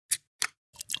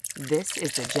This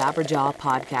is the Jabberjaw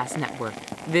Podcast Network.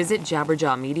 Visit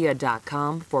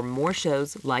jabberjawmedia.com for more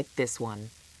shows like this one.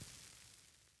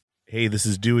 Hey, this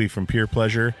is Dewey from Peer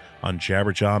Pleasure on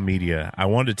Jabberjaw Media. I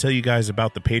wanted to tell you guys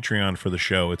about the Patreon for the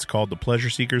show. It's called the Pleasure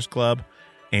Seekers Club,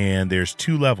 and there's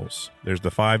two levels. There's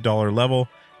the $5 level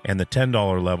and the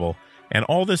 $10 level. And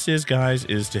all this is, guys,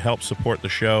 is to help support the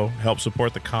show, help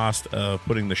support the cost of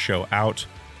putting the show out.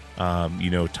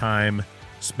 Time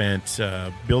spent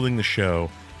building the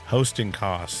show, hosting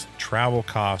costs, travel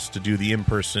costs to do the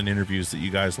in-person interviews that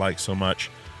you guys like so much.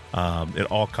 It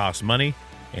all costs money,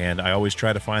 and I always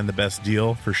try to find the best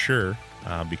deal for sure,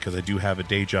 because I do have a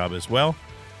day job as well.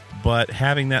 But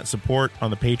having that support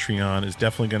on the Patreon is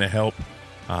definitely going to help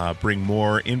bring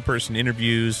more in-person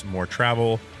interviews, more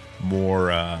travel, more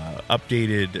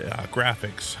updated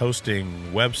graphics, hosting,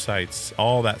 websites,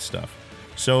 all that stuff.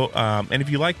 So, and if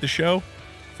you like the show,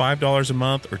 $5 a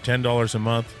month or $10 a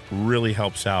month really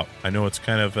helps out. I know it's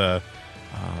kind of an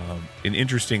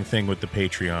interesting thing with the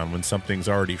Patreon when something's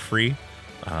already free,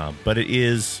 but it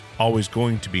is always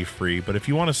going to be free. But if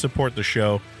you want to support the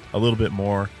show a little bit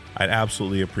more, I'd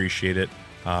absolutely appreciate it.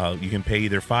 You can pay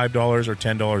either $5 or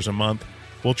 $10 a month.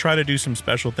 We'll try to do some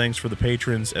special things for the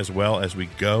patrons as well as we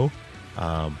go,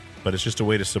 but it's just a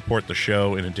way to support the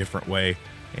show in a different way.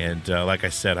 And like I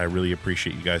said, I really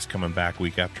appreciate you guys coming back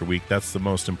week after week. That's the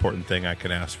most important thing I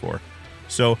can ask for.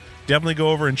 So definitely go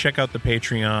over and check out the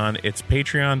Patreon. It's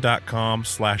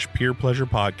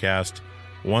patreon.com/peerpleasurepodcast.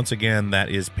 Once again, that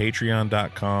is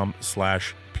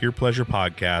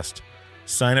patreon.com/peerpleasurepodcast.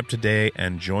 Sign up today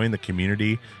and join the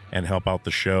community and help out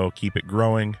the show. Keep it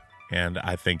growing. And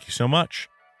I thank you so much.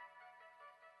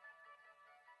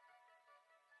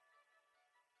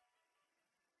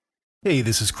 Hey,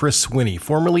 this is Chris Swinney,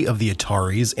 formerly of the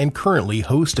Ataris and currently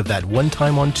host of That One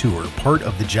Time on Tour, part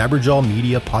of the Jabberjaw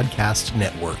Media Podcast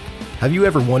Network. Have you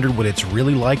ever wondered what it's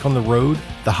really like on the road?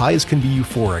 The highs can be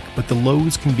euphoric, but the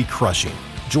lows can be crushing.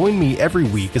 Join me every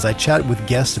week as I chat with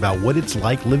guests about what it's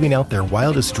like living out their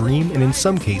wildest dream and in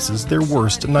some cases, their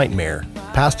worst nightmare.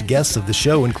 Past guests of the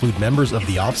show include members of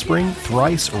The Offspring,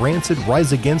 Thrice, Rancid,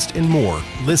 Rise Against, and more.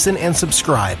 Listen and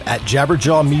subscribe at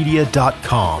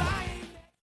jabberjawmedia.com.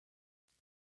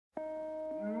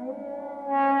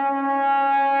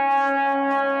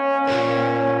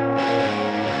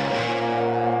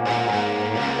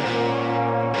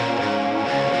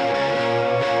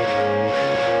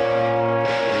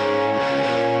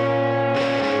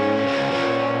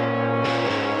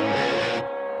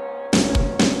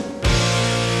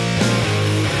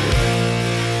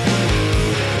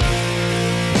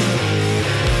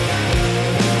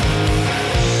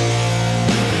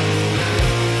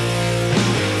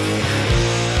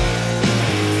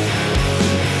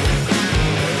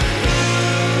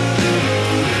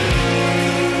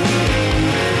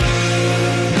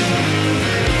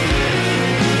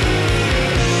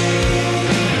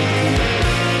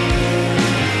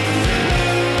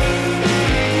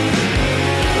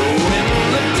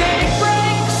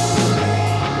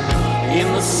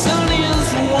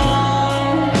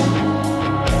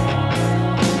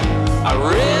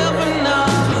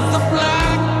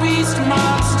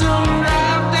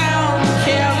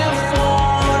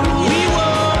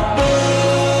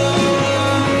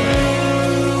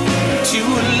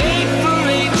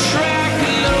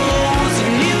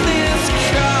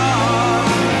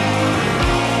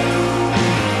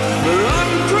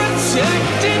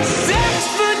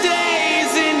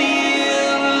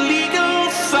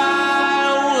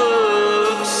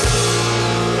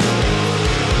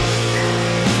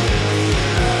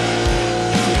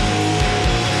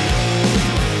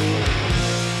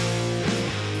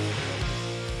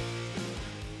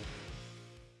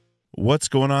 What's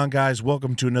going on, guys?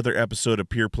 Welcome to another episode of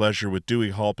Peer Pleasure with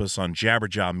Dewey Halpus on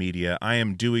Jabberjaw Media. I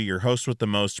am Dewey, your host with the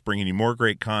most, bringing you more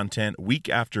great content week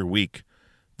after week.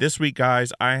 This week,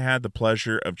 guys, I had the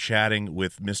pleasure of chatting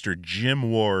with Mr.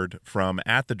 Jim Ward from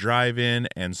At the Drive-In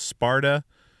and Sparta.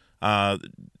 I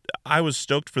was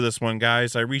stoked for this one,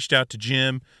 guys. I reached out to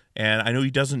Jim, and I know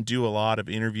he doesn't do a lot of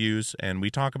interviews, and we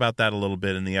talk about that a little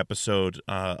bit in the episode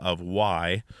of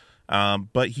why.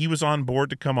 But he was on board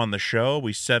to come on the show.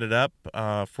 We set it up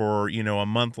for a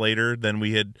month later than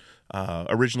we had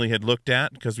originally had looked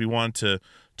at, because we wanted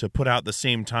to put out the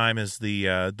same time as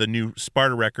the new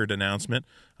Sparta record announcement,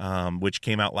 which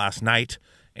came out last night.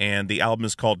 And the album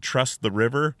is called Trust the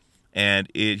River. And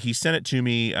he sent it to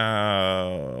me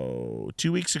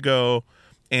 2 weeks ago,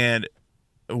 and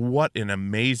what an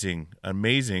amazing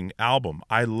album.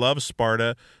 I love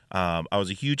Sparta. I was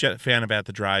a huge fan of At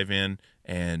the Drive-In,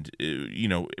 and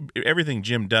everything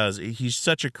Jim does, he's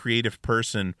such a creative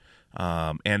person.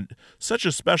 and such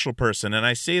a special person. And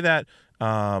I say that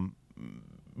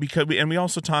because we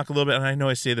also talk a little bit, and I know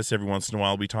I say this every once in a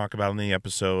while, we talk about in the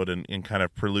episode and kind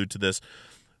of prelude to this.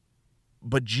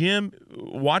 But Jim,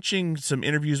 watching some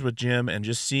interviews with Jim and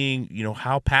just seeing,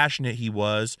 how passionate he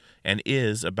was and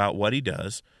is about what he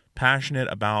does, passionate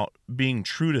about being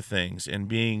true to things and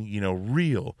being,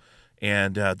 real.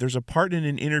 And there's a part in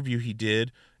an interview he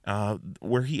did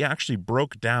where he actually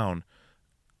broke down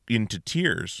into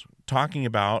tears, talking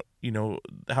about,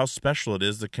 how special it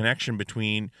is, the connection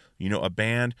between, a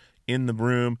band in the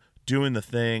room, doing the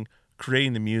thing,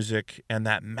 creating the music, and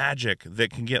that magic that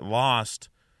can get lost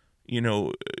in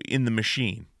the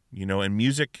machine, and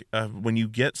music, when you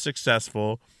get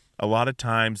successful, a lot of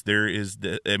times there is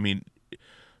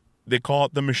they call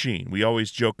it the machine. We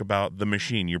always joke about the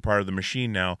machine. You're part of the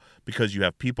machine now because you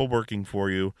have people working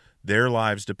for you. Their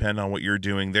lives depend on what you're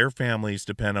doing. Their families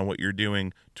depend on what you're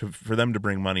doing for them to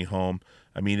bring money home.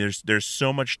 There's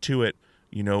so much to it,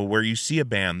 where you see a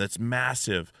band that's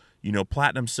massive,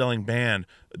 platinum selling band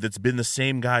that's been the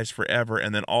same guys forever,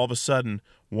 and then all of a sudden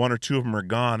one or two of them are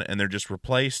gone and they're just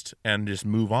replaced and just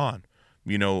move on.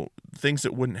 Things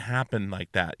that wouldn't happen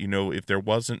like that, if there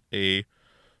wasn't a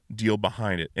deal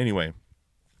behind it. Anyway,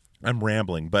 I'm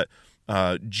rambling, but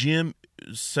Jim,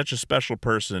 such a special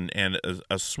person and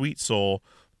a sweet soul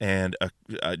and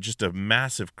just a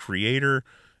massive creator.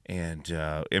 And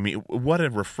what a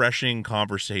refreshing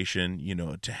conversation,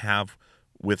 to have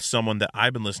with someone that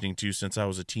I've been listening to since I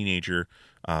was a teenager.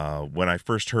 When I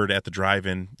first heard At the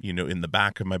Drive-In, in the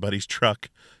back of my buddy's truck,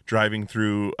 driving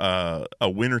through a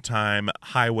wintertime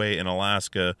highway in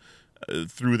Alaska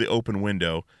through the open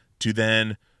window, to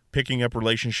then picking up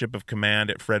Relationship of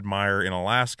Command at Fred Meyer in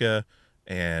Alaska,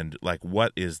 and like,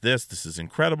 what is this? This is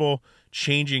incredible.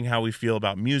 Changing how we feel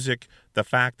about music. The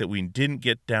fact that we didn't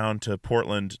get down to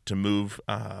Portland to move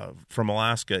from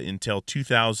Alaska until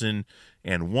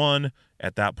 2001.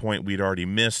 At that point, we'd already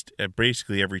missed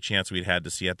basically every chance we'd had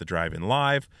to see At the Drive-In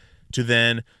live, to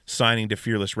then signing to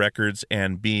Fearless Records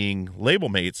and being label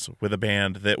mates with a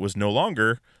band that was no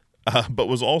longer, but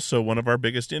was also one of our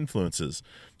biggest influences.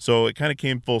 So it kind of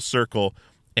came full circle,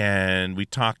 and we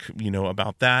talk,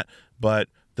 about that. But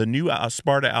the new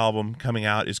Sparta album coming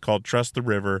out is called Trust the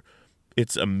River.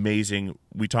 It's amazing.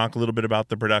 We talk a little bit about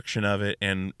the production of it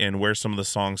and where some of the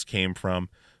songs came from.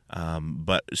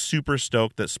 But super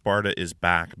stoked that Sparta is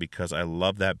back because I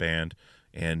love that band.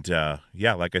 And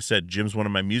like I said, Jim's one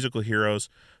of my musical heroes.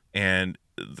 And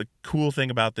the cool thing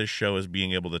about this show is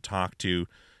being able to talk to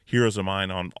heroes of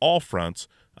mine on all fronts,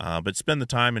 but spend the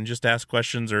time and just ask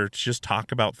questions or just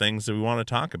talk about things that we want to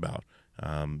talk about.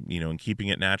 And keeping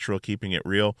it natural, keeping it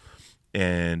real,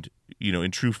 and, in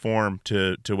true form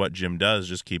to what Jim does,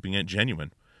 just keeping it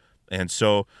genuine. And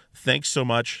so thanks so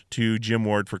much to Jim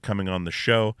Ward for coming on the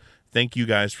show. Thank you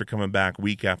guys for coming back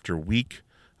week after week.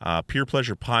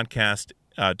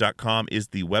 PeerPleasurePodcast.com is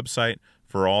the website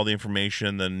for all the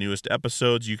information, the newest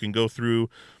episodes. You can go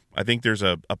through, I think there's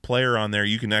a player on there.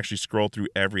 You can actually scroll through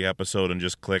every episode and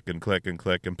just click and click and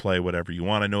click and play whatever you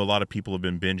want. I know a lot of people have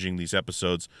been binging these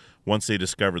episodes. Once they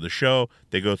discover the show,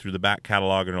 they go through the back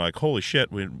catalog and are like, holy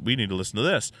shit, we need to listen to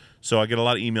this. So I get a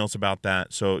lot of emails about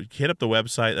that. So hit up the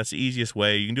website. That's the easiest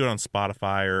way. You can do it on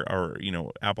Spotify or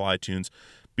Apple iTunes.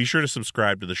 Be sure to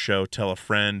subscribe to the show. Tell a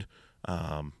friend,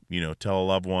 tell a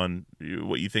loved one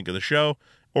what you think of the show.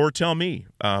 Or tell me,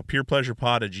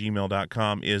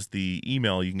 peerpleasurepod@gmail.com is the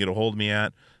email you can get a hold of me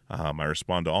at. I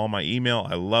respond to all my email.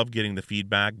 I love getting the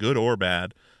feedback, good or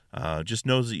bad. Just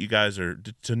knows that you guys are,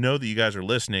 to know that you guys are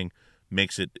listening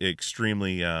makes it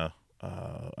extremely a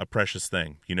precious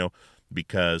thing,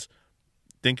 because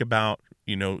think about,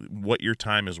 what your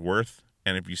time is worth.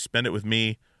 And if you spend it with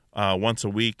me once a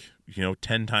week,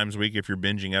 10 times a week, if you're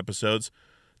binging episodes,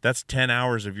 that's 10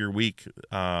 hours of your week,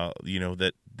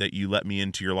 that you let me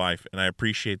into your life. And I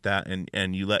appreciate that.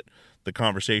 And you let the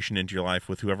conversation into your life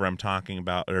with whoever I'm talking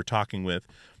about or talking with.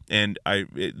 And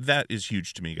that is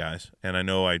huge to me, guys. And I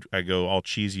know I go all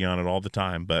cheesy on it all the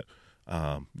time, but,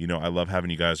 I love having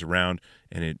you guys around,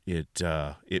 and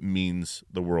it means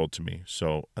the world to me.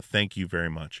 So thank you very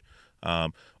much.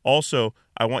 Also,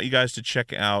 I want you guys to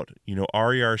check out,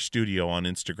 RER Studio on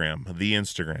Instagram, the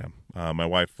Instagram. My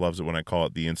wife loves it when I call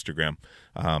it the Instagram.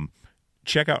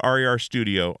 Check out RER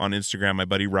Studio on Instagram. My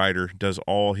buddy Ryder does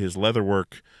all his leather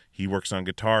work. He works on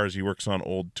guitars. He works on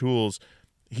old tools.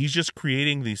 He's just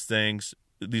creating these things,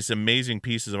 these amazing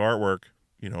pieces of artwork,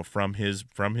 from his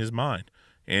mind.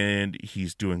 And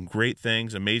he's doing great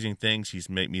things, amazing things. He's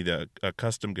made me a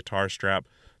custom guitar strap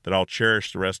that I'll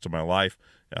cherish the rest of my life.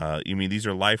 These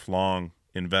are lifelong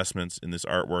investments in this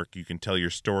artwork. You can tell your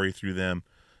story through them.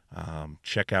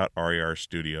 check out RER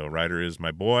Studio. Ryder is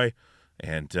my boy,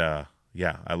 and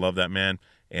yeah, I love that man.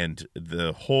 And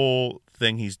the whole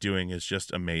thing he's doing is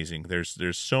just amazing.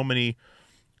 There's so many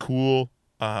cool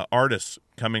artists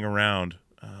coming around.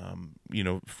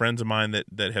 Friends of mine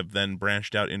that have then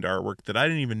branched out into artwork that I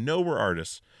didn't even know were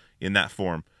artists in that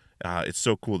form. It's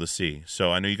so cool to see.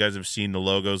 So I know you guys have seen the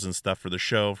logos and stuff for the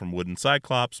show from Wooden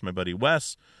Cyclops, my buddy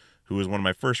Wes, who was one of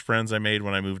my first friends I made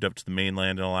when I moved up to the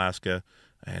mainland in Alaska,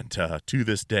 and to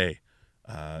this day.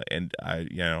 And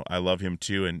I love him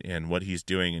too, and what he's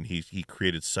doing, and he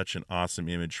created such an awesome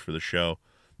image for the show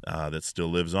that still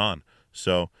lives on.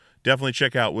 So definitely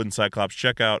check out Wooden Cyclops,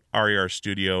 check out RER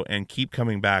Studio, and keep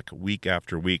coming back week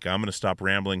after week. I'm going to stop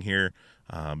rambling here.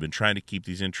 I've been trying to keep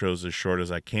these intros as short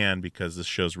as I can because this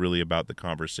show's really about the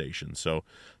conversation. So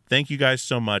thank you guys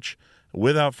so much.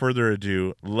 Without further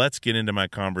ado, let's get into my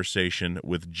conversation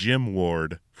with Jim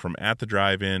Ward from At the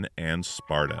Drive-In and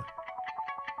Sparta.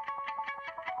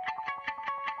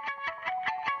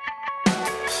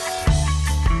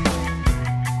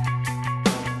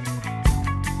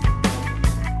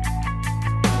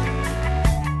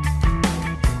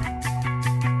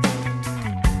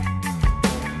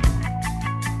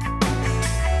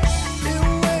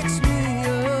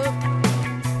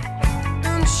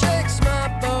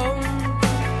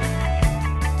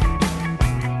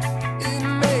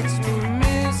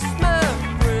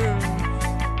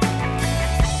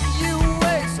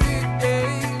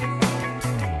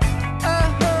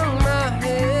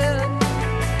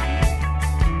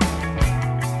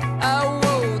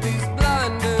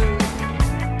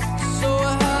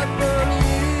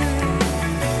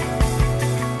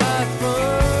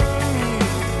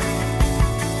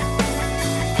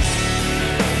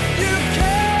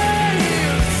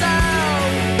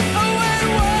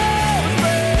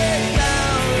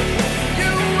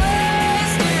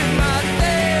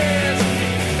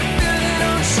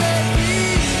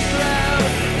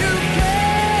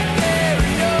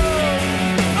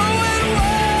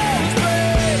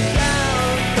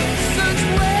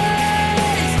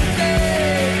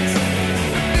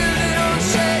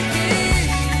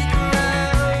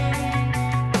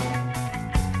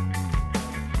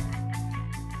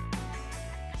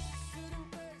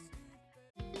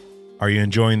 Are you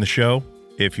enjoying the show?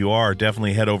 If you are,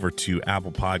 definitely head over to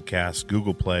Apple Podcasts,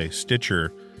 Google Play,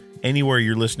 Stitcher, anywhere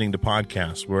you're listening to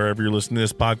podcasts, wherever you're listening to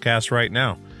this podcast right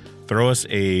now. Throw us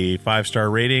a 5-star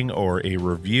rating or a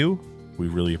review. We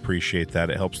really appreciate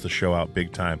that. It helps the show out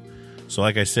big time. So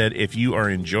like I said, if you are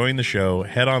enjoying the show,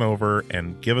 head on over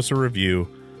and give us a review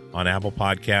on Apple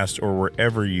Podcasts or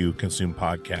wherever you consume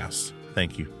podcasts.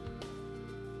 Thank you.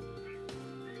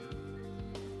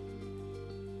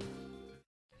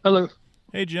 Hello.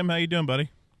 Hey, Jim. How you doing, buddy?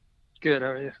 Good. How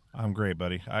are you? I'm great,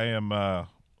 buddy. I am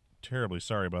terribly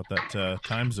sorry about that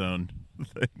time zone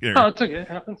thing here. Oh, it's okay. It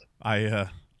happens. I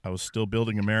was still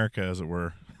building America, as it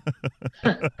were.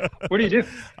 What do you do?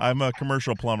 I'm a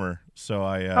commercial plumber, so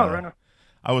right on.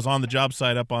 I was on the job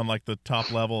site up on like the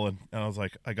top level, and I was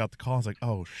like, I got the call. I was like,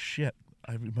 oh shit,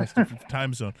 I must have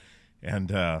time zone, and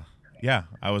yeah,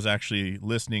 I was actually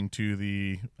listening to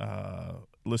the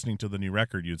new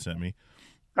record you'd sent me.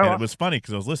 Oh, and it was funny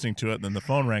because I was listening to it, and then the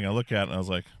phone rang. I looked at it, and I was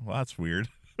like, well, that's weird.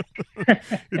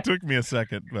 It took me a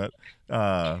second, but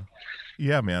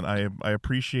yeah, man, I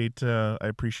appreciate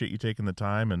you taking the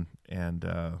time, and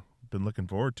been looking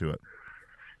forward to it.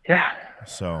 Yeah.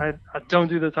 So I don't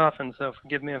do this often, so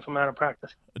forgive me if I'm out of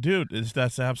practice. Dude,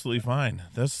 that's absolutely fine.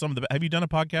 That's some of the. Have you done a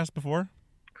podcast before?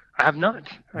 I have not.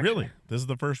 Actually. Really? This is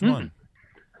the first one.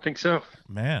 I think so.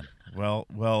 Man, well,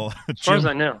 as far as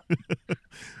I know.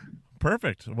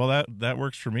 Perfect. Well, that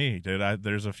works for me, dude.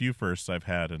 There's a few firsts I've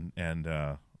had, and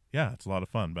yeah, it's a lot of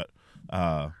fun. But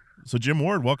so Jim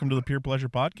Ward, welcome to the Pure Pleasure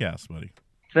Podcast, buddy.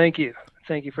 Thank you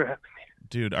for having me,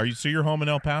 dude. You're home in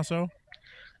El Paso?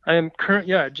 I am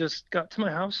I just got to my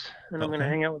house, and I'm going to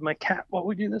hang out with my cat while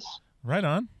we do this. Right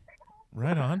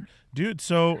on, dude.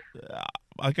 So,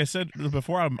 like I said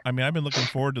before, I've been looking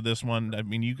forward to this one. I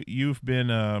mean, you've been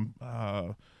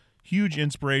a huge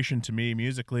inspiration to me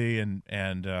musically,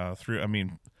 and through. I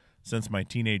mean, since my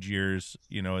teenage years,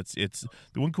 it's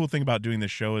the one cool thing about doing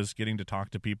this show is getting to talk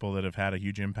to people that have had a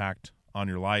huge impact on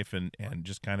your life, and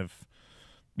just kind of,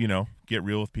 get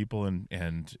real with people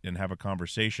and have a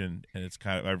conversation. And it's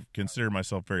I consider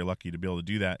myself very lucky to be able to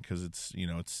do that, because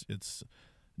it's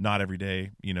not every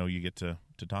day, you get to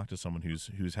talk to someone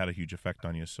who's had a huge effect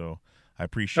on you. So I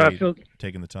appreciate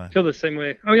taking the time. I feel the same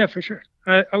way. Oh yeah, for sure.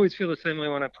 I always feel the same way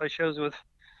when I play shows with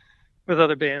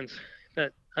other bands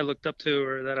that I looked up to,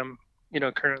 or that I'm,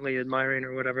 currently admiring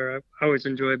or whatever. I always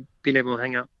enjoy being able to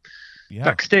hang out.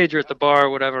 backstage or at the bar or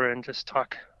whatever, and just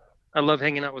talk. I love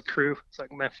hanging out with crew. It's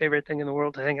like my favorite thing in the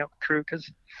world to hang out with crew, because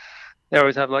they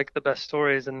always have like the best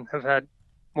stories and have had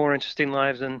more interesting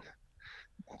lives than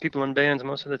people in bands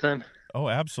most of the time. Oh,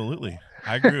 absolutely.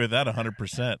 I agree with that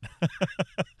 100%.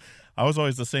 I was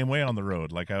always the same way on the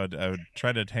road. Like I would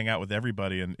try to hang out with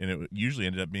everybody, and it usually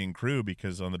ended up being crew,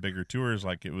 because on the bigger tours,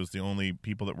 like it was the only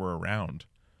people that were around.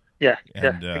 Yeah,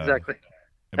 And, exactly.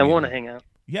 I I want to mean, hang out.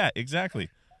 Yeah, exactly.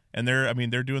 And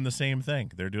they're doing the same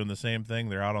thing. They're doing the same thing.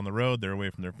 They're out on the road. They're away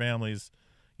from their families,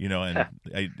 and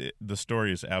the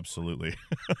story is absolutely.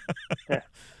 Yeah.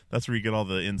 That's where you get all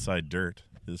the inside dirt,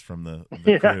 is from the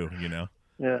Yeah. crew,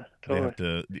 Yeah, They totally. have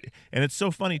to, and it's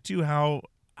so funny too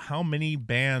how many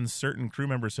bands certain crew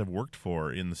members have worked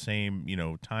for in the same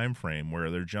time frame,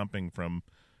 where they're jumping from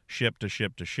ship to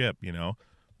ship to ship.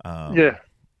 Yeah.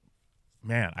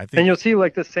 Man, I And think you'll see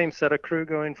like the same set of crew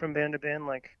going from band to band.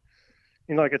 Like,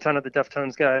 like a ton of the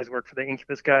Deftones guys work for the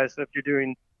Incubus guys. So if you're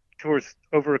doing tours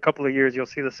over a couple of years, you'll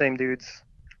see the same dudes,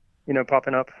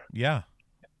 popping up. yeah,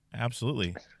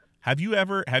 absolutely. Have you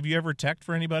ever teched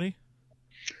for anybody?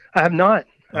 I have not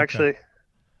Okay. actually.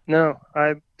 No,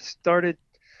 I started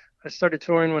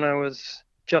touring when I was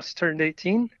just turned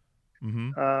 18.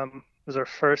 Mm-hmm. Was our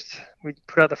first. We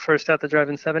put out the first At the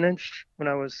Drive-In 7-inch when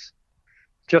I was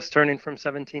just turning from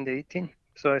 17 to 18.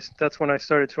 So that's when I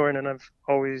started touring, and I've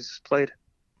always played.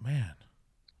 Man,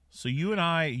 so you and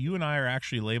I are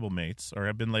actually label mates, or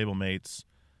have been label mates.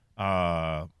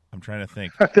 I'm trying to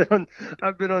think.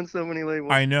 I've been on so many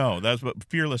labels. I know, that's what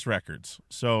Fearless Records.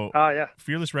 So yeah.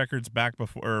 Fearless Records back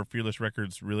before, or Fearless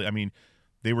Records really. I mean,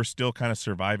 they were still kind of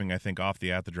surviving, I think, off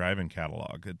the At the Drive-In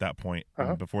catalog at that point,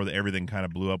 before everything kind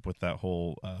of blew up with that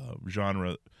whole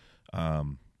genre.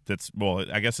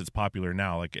 I guess it's popular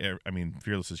now. Like, I mean,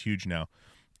 Fearless is huge now.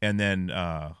 And then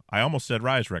I almost said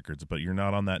Rise Records, but you're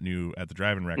not on that new At the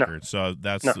Drive-In record, so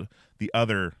that's the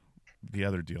other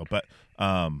deal. But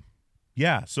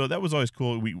yeah, so that was always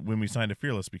cool. When we signed to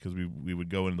Fearless, because we would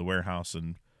go into the warehouse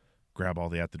and grab all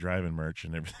the At the Drive-In merch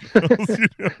and everything else,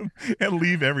 and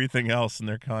leave everything else. And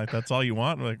they're kind of like, "That's all you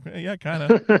want?" And we're like, "Yeah, kind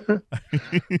of."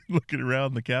 Looking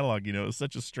around the catalog, it's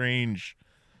such a strange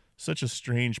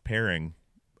pairing.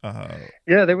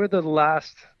 Yeah, they were the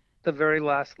very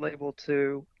last label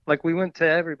to, like, we went to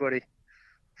everybody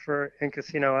for In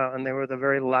Casino Out, and they were the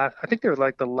very last. I think they were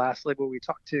like the last label we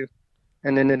talked to,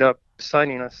 and ended up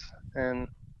signing us. And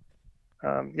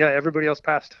everybody else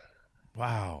passed.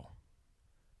 Wow.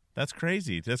 That's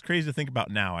crazy. That's crazy to think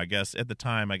about now. I guess at the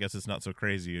time, it's not so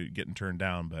crazy getting turned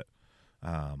down, but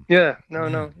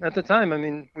no. At the time, I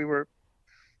mean, we were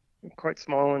quite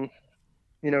small, and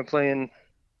playing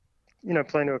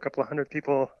to a couple of hundred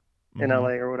people in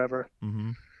LA or whatever.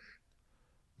 Mm-hmm.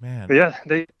 Man. But yeah,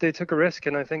 they took a risk,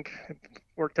 and I think it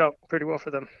worked out pretty well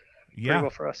for them. Yeah. Pretty well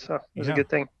for us. So it was a good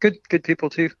thing. Good people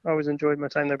too. I always enjoyed my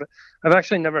time there, but I've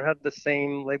actually never had the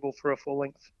same label for a full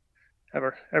length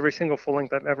ever. Every single full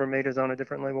length I've ever made is on a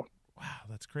different label. Wow,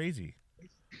 that's crazy.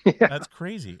 Yeah. That's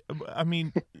crazy. I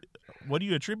mean, what do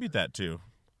you attribute that to?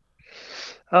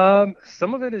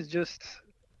 Some of it is just,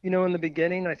 in the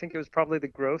beginning, I think it was probably the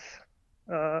growth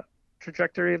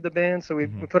trajectory of the band. So we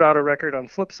put out a record on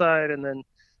Flipside, and then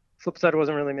Flipside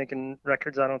wasn't really making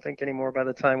records, I don't think, anymore by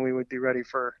the time we would be ready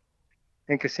for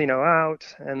In Casino Out.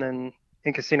 And then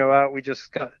In Casino Out, we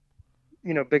just got,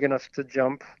 big enough to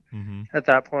jump at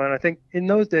that point. I think in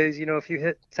those days, if you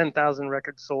hit 10,000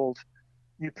 records sold,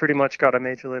 you pretty much got a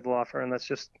major label offer, and that's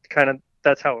just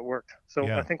that's how it worked. So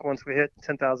I think once we hit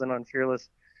 10,000 on Fearless,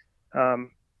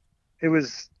 it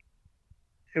was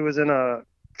in a,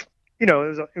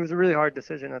 it was a really hard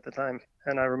decision at the time.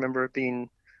 And I remember it being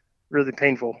really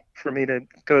painful for me to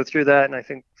go through that. And I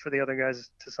think for the other guys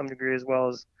to some degree as well,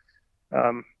 as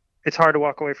it's hard to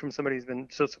walk away from somebody who's been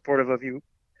so supportive of you.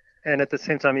 And at the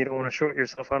same time, you don't want to short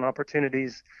yourself on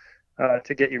opportunities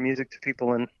to get your music to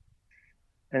people.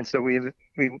 And so we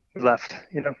left,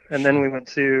 and then we went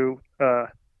to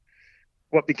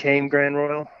what became Grand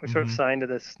Royal. We sort of signed to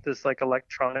this like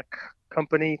electronic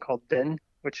company called Ben,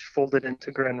 which folded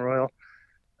into Grand Royal.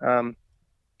 And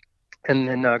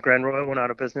then Grand Royal went out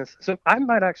of business. So I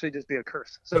might actually just be a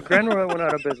curse. So Grand Royal went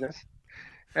out of business.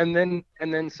 And then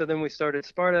we started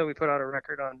Sparta. We put out a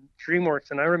record on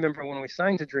DreamWorks. And I remember when we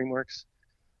signed to DreamWorks,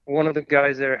 one of the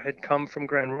guys there had come from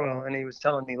Grand Royal, and he was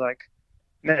telling me, like,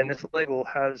 man, this label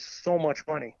has so much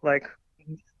money, like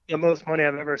the most money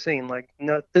I've ever seen. Like,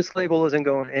 no, this label isn't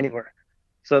going anywhere.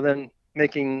 So then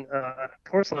making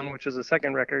Porcelain, which is the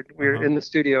second record, we were in the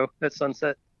studio at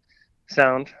Sunset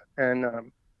Sound,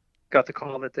 and got the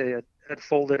call that they had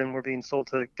folded and were being sold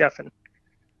to Geffen.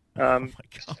 Oh my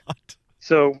God.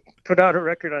 So put out a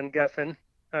record on Geffen.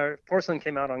 Porcelain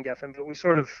came out on Geffen, but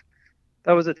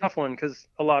that was a tough one because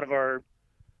a lot of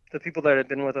the people that had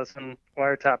been with us on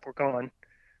Wiretap were gone.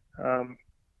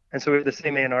 And so we had the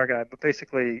same A&R guy, but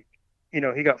basically,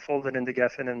 he got folded into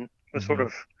Geffen and was sort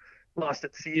of lost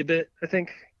at sea a bit, I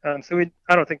think. So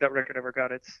I don't think that record ever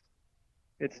got its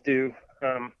due.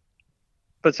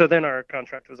 But so then our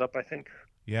contract was up, I think.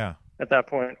 Yeah. At that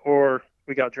point, or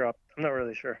we got dropped. I'm not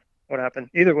really sure what happened.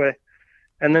 Either way,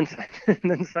 and then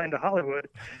signed to Hollywood,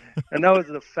 and that was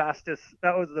the fastest.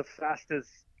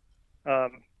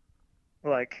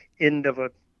 Like end of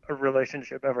a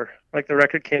relationship ever. Like the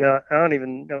record came out. I don't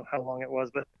even know how long it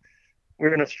was, but we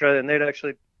were in Australia, and they'd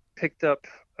actually picked up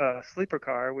Sleeper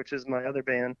Car, which is my other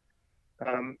band.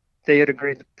 They had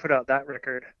agreed to put out that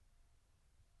record.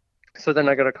 So then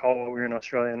I got a call while we were in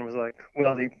Australia and was like,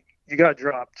 well, you got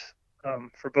dropped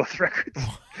for both records,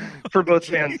 for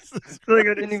both bands. So like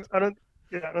I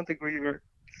don't think we ever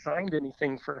signed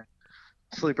anything for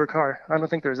Sleeper Car. I don't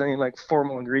think there's any like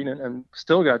formal agreement, and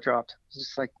still got dropped. It's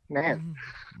just like, man.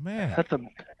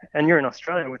 And you're in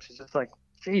Australia, which is just like,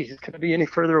 geez, could it be any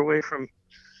further away from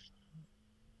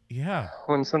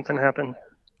when something happened?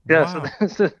 Yeah. Wow.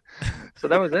 So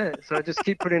that was it. So I just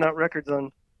keep putting out records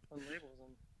on labels,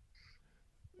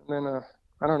 and then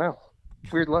I don't know,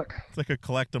 weird luck. It's like a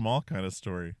collect 'em all kind of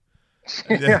story.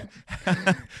 Yeah.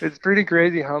 It's pretty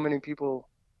crazy how many people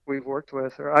we've worked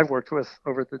with, or I've worked with,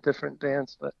 over the different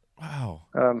bands. But wow.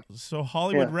 So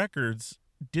Hollywood Records,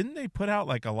 didn't they put out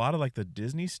like a lot of like the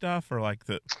Disney stuff, or like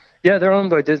the? Yeah, they're owned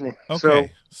by Disney.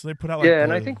 Okay, so they put out like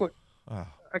and I think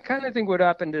I kind of think what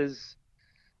happened is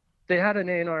they had an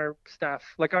A&R staff.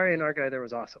 Like our A&R guy there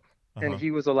was awesome, and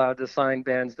he was allowed to sign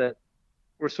bands that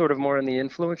were sort of more in the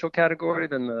influential category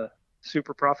than the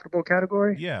super profitable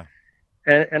category. Yeah.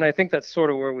 And I think that's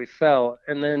sort of where we fell.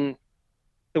 And then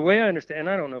the way I understand, and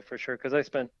I don't know for sure because I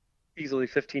spent easily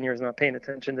 15 years not paying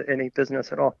attention to any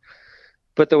business at all.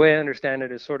 But the way I understand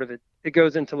it is sort of it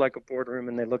goes into like a boardroom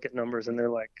and they look at numbers and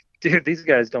they're like, dude, these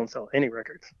guys don't sell any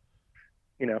records,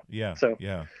 Yeah. So,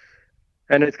 yeah.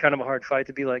 And it's kind of a hard fight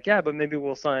to be like, yeah, but maybe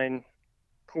we'll sign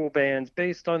cool bands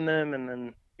based on them. And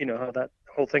then, how that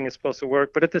whole thing is supposed to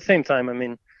work. But at the same time, I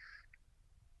mean,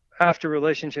 after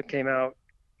Relationship came out,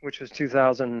 which was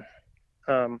 2000,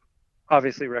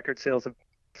 obviously record sales have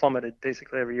plummeted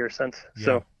basically every year since. Yeah.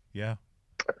 So yeah.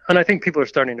 And I think people are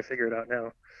starting to figure it out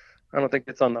now. I don't think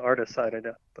it's on the artist side,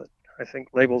 but I think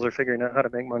labels are figuring out how to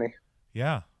make money.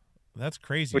 Yeah, that's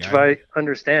crazy. Which, if I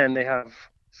understand, they have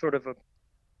sort of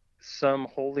some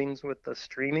holdings with the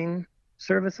streaming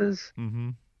services. Mm-hmm.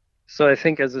 So I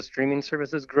think as the streaming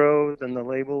services grow, then the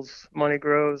labels' money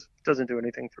grows. It doesn't do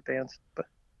anything for bands, but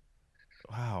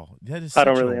wow, that is I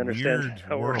don't really understand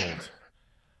how it works.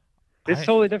 It's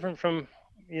totally different from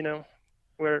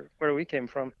where we came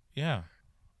from. Yeah,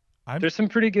 there's some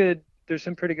pretty good.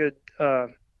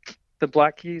 The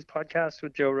Black Keys podcast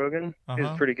with Joe Rogan is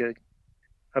pretty good.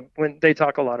 When they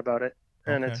talk a lot about it,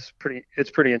 and it's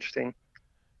pretty interesting.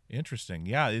 Interesting,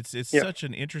 yeah. It's such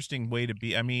an interesting way to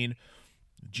be. I mean,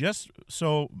 just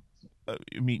so.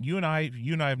 You and I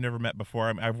have never met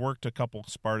before. I've worked a couple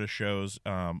Sparta shows.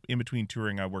 In between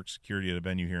touring, I worked security at a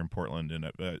venue here in Portland,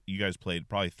 and you guys played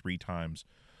probably 3 times.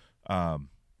 But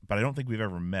I don't think we've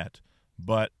ever met.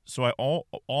 But so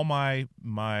all my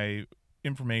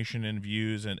information and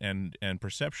views and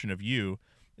perception of you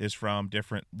is from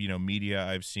different media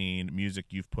I've seen, music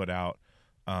you've put out.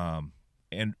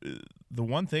 And the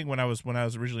one thing when I was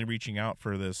originally reaching out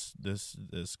for this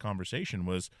conversation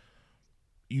was,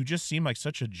 you just seem like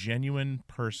such a genuine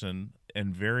person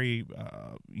and very,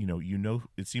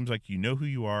 it seems like you know who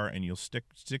you are and you'll stick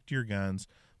to your guns,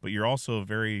 but you're also a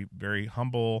very, very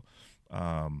humble,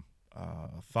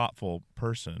 thoughtful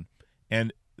person.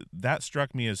 And that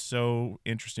struck me as so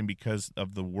interesting because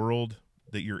of the world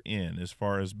that you're in, as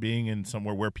far as being in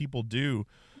somewhere where people do,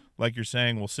 like you're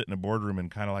saying, will sit in a boardroom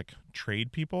and kind of like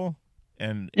trade people.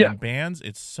 And in bands,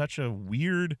 it's such a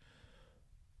weird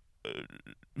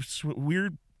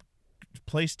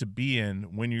place to be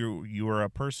in when you are a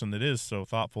person that is so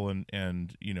thoughtful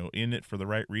and in it for the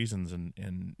right reasons,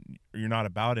 and you're not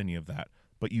about any of that,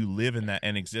 but you live in that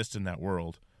and exist in that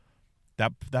world.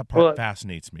 That part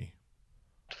fascinates me.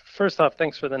 First off,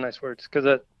 thanks for the nice words,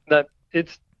 because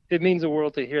it means the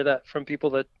world to hear that from people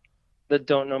that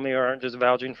don't know me or aren't just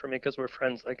vouching for me because we're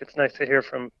friends. Like, it's nice to hear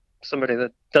from somebody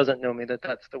that doesn't know me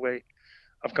that's the way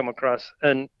I've come across.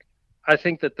 And I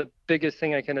think that the biggest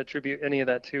thing I can attribute any of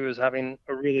that to is having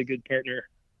a really good partner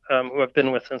who I've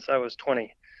been with since I was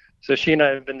 20. So she and I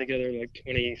have been together like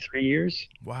 23 years.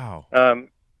 Wow.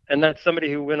 And that's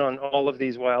somebody who went on all of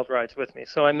these wild rides with me.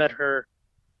 So I met her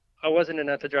I wasn't in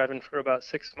At the Drive-In for about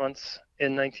 6 months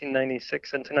in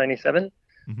 1996 into 97.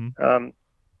 Mm-hmm.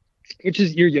 Which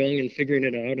is, you're young and figuring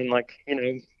it out, and like,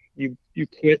 you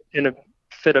quit in a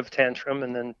fit of tantrum,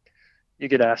 and then you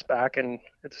get asked back, and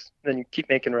then you keep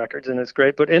making records, and it's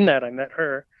great. But in that, I met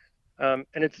her, and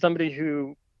it's somebody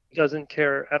who doesn't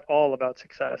care at all about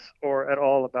success or at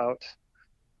all about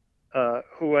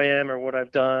who I am or what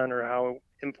I've done or how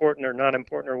important or not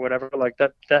important or whatever. Like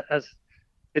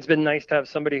it's been nice to have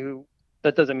somebody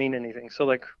that doesn't mean anything. So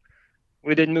like,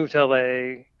 we didn't move to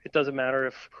LA. It doesn't matter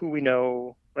if who we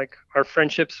know. Like, our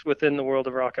friendships within the world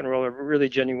of rock and roll are really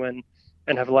genuine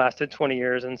and have lasted 20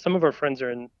 years. And some of our friends are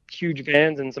in huge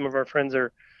bands, and some of our friends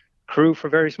are crew for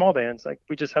very small bands. Like,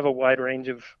 we just have a wide range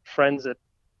of friends that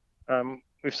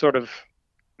we've sort of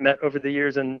met over the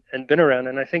years and been around.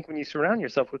 And I think when you surround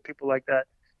yourself with people like that,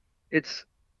 it's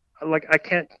like, I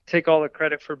can't take all the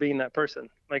credit for being that person.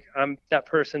 Like, I'm that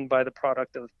person by the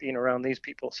product of being around these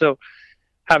people. So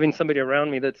having somebody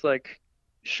around me that's like,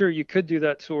 sure, you could do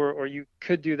that tour, or you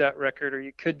could do that record, or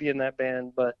you could be in that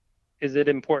band, but is it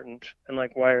important? And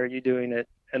like, why are you doing it?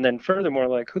 And then furthermore,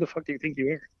 like, who the fuck do you think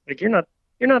you are? Like, you're not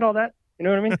all that. You know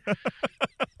what I mean?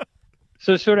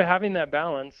 So sort of having that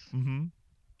balance. Mm-hmm.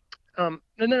 And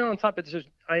then on top, it's just,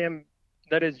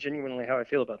 that is genuinely how I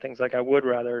feel about things. Like, I would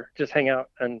rather just hang out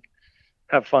and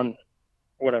have fun,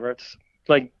 whatever. It's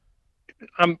like,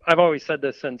 I've always said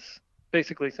this since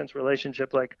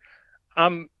relationship. Like,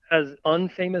 I'm as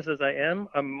unfamous as I am,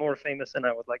 I'm more famous than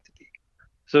I would like to be.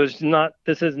 So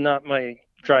this is not my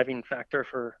driving factor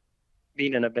for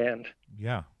being in a band.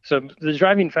 Yeah. So the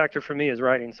driving factor for me is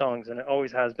writing songs, and it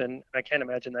always has been. I can't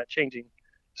imagine that changing.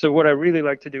 So what I really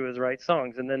like to do is write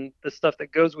songs, and then the stuff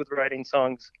that goes with writing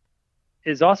songs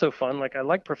is also fun. Like, I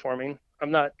like performing. I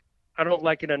don't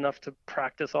like it enough to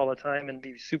practice all the time and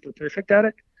be super perfect at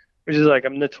it, which is like,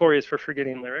 I'm notorious for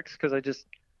forgetting lyrics because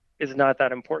it's not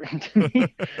that important to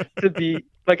me to be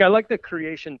like, I like the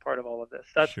creation part of all of this.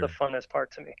 That's Sure. the funnest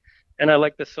part to me. And I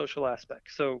like the social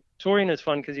aspect. So touring is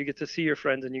fun because you get to see your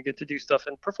friends and you get to do stuff,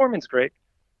 and performing's great,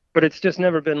 but it's just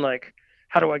never been like,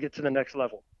 how do I get to the next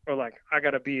level? Or like, I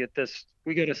got to be at this,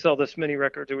 we got to sell this many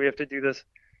records, or we have to do this,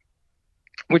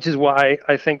 which is why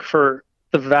I think for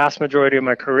the vast majority of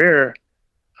my career,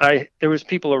 there was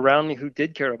people around me who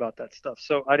did care about that stuff.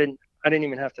 So I didn't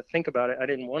even have to think about it. I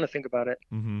didn't want to think about it.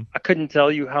 Mm-hmm. I couldn't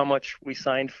tell you how much we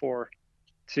signed for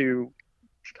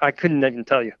I couldn't even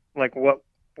tell you like what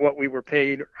we were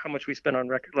paid or how much we spent on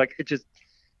record. Like, it just,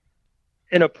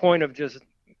 in a point of just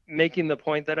making the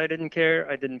point that I didn't care,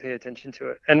 I didn't pay attention to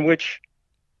it. And which,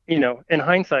 in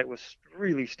hindsight, was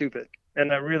really stupid.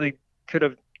 And I really could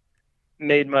have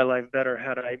made my life better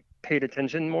had I paid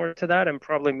attention more to that, and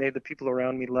probably made the people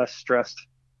around me less stressed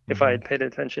if I had paid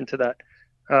attention to that.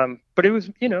 But it was,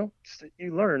 you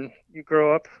learn, you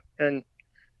grow up, and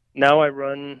now I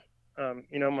run,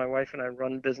 my wife and I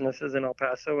run businesses in El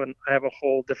Paso, and I have a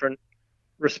whole different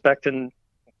respect and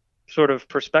sort of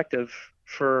perspective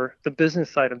for the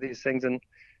business side of these things.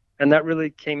 And that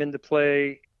really came into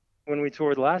play when we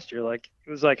toured last year. Like, it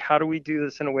was like, how do we do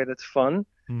this in a way that's fun,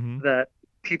 that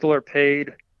people are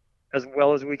paid as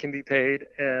well as we can be paid,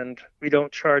 and we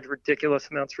don't charge ridiculous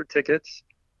amounts for tickets?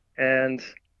 And,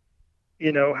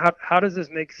 how does this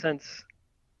make sense,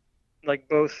 like,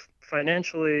 both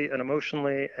financially and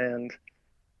emotionally and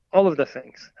all of the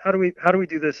things? How do we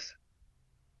do this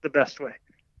the best way?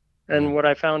 And what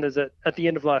I found is that at the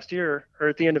end of last year, or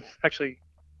at the end of, actually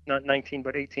not 19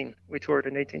 but 18, we toured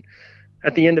in 18.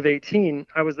 At the end of 18,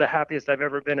 I was the happiest I've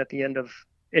ever been at the end of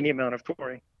any amount of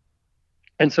touring.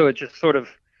 And so it just sort of,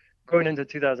 going into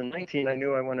 2019, I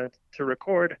knew I wanted to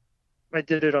record. I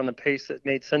did it on the pace that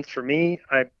made sense for me.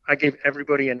 I gave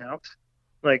everybody an out.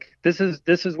 Like, this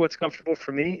is what's comfortable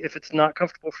for me. If it's not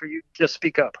comfortable for you, just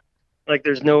speak up. Like,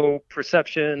 there's no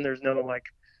perception, there's no like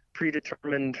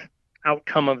predetermined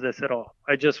outcome of this at all.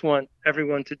 I just want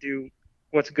everyone to do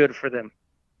what's good for them.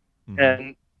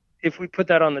 And if we put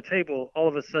that on the table, all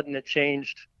of a sudden it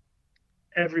changed.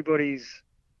 Everybody's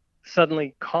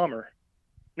suddenly calmer.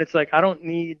 And it's like, I don't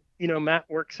need, Matt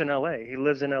works in LA. He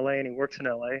lives in LA and he works in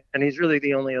LA, and he's really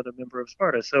the only other member of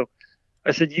Sparta. So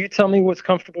I said, you tell me what's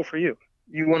comfortable for you.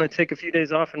 You want to take a few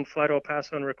days off and fly to El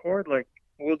Paso and record? Like,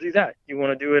 we'll do that. You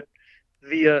want to do it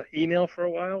via email for a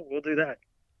while? We'll do that.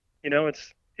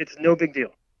 It's no big deal.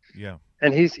 Yeah.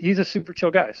 And he's a super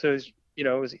chill guy. So it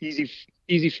was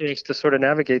easy for us to sort of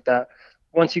navigate that.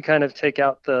 Once you kind of take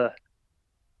out what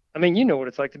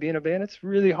it's like to be in a band. It's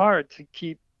really hard to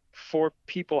keep 4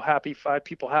 people happy, 5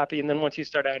 people happy. And then once you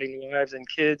start adding wives and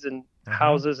kids and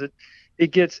houses,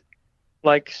 it gets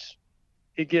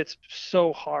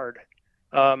so hard.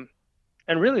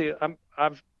 And really,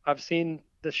 I've seen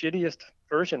the shittiest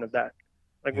version of that.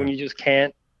 Like when Yeah. you just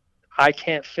I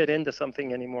can't fit into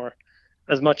something anymore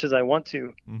as much as I want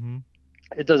to. Mm-hmm.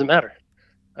 It doesn't matter.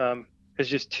 Um, it's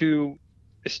just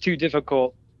it's too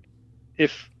difficult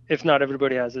if not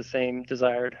everybody has the same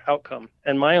desired outcome.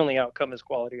 And my only outcome is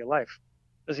quality of life.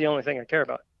 That's the only thing I care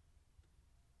about.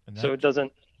 And So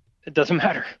that, it doesn't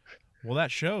matter. well,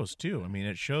 that shows too. I mean,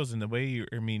 it shows in the way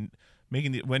I mean,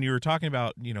 when you were talking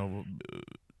about,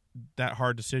 that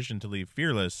hard decision to leave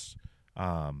Fearless,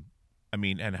 I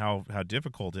mean, and how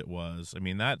difficult it was. I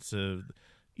mean, that's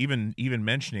even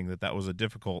mentioning that was a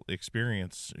difficult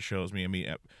experience shows me. I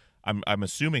mean, I'm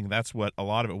assuming that's what a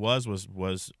lot of it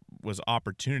was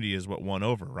opportunity is what won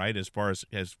over, right? As far as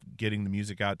getting the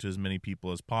music out to as many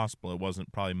people as possible. It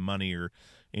wasn't probably money or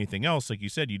anything else. Like you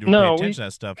said, you don't pay No, attention to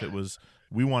that stuff. It was,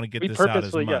 we want to get we this out as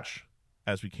purposely, yeah, much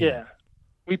as we can. yeah,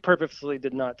 we purposely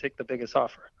did not take the biggest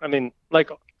offer. I mean, like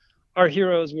our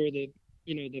heroes were the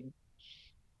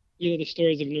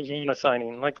stories of Nirvana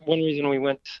signing. Like one reason we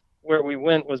went where we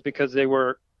went was because they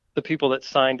were the people that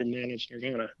signed and managed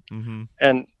Nirvana, Mm-hmm.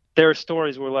 and their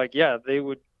stories were like, yeah, they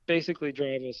would basically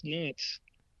drive us nuts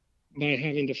by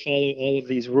having to follow all of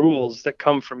these rules that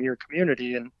come from your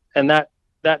community, and that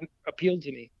appealed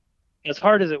to me. As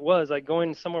hard as it was, like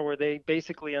going somewhere where they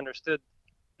basically understood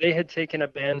they had taken a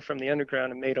band from the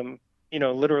underground and made them,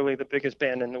 literally the biggest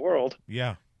band in the world.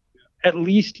 Yeah. At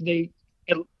least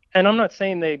and I'm not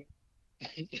saying they,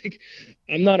 like,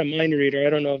 I'm not a mind reader. I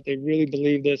don't know if they really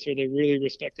believe this or they really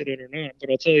respected it or not. But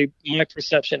I'll tell you, my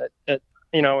perception at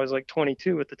I was like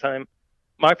 22 at the time.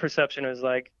 My perception is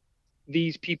like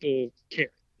these people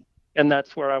care, and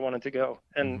that's where I wanted to go,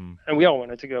 and Mm-hmm. and we all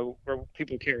wanted to go where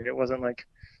people cared. It wasn't like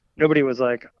nobody was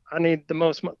like, I need the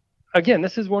most. Again,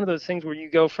 this is one of those things where you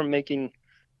go from making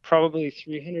probably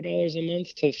 $300 a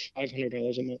month to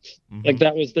 $500 a month. Mm-hmm. Like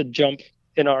that was the jump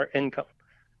in our income.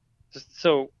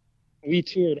 So we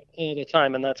toured all the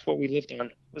time, and that's what we lived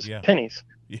on was pennies.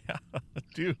 Yeah,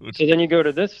 dude. So then you go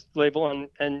to this label,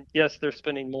 and yes, they're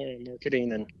spending more on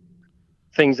marketing and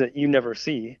things that you never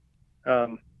see.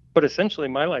 But essentially,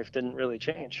 my life didn't really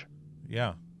change.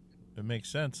 Yeah, it makes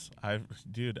sense.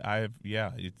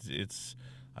 It's.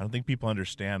 I don't think people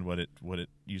understand what it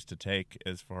used to take.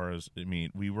 As far as, I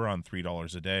mean, we were on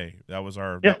 $3 a day. That was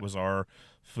our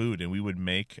food, and we would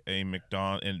make a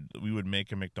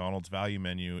McDonald's value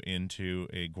menu into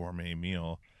a gourmet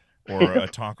meal or a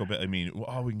Taco Bell. I mean,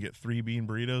 we can get 3 bean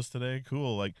burritos today.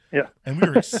 Cool, like, yeah. And we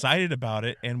were excited about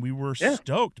it, and we were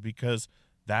stoked because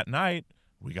that night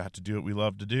we got to do what we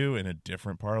love to do in a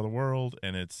different part of the world,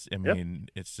 and it's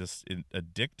just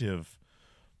addictive.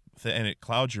 And it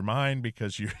clouds your mind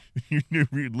because you're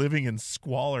living in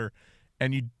squalor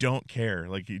and you don't care.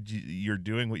 Like you're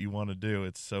doing what you want to do.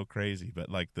 It's so crazy. But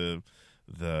like I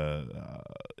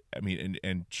mean,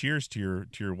 and cheers to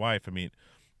your wife. I mean,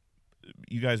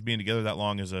 you guys being together that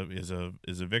long is a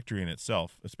victory in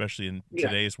itself, especially in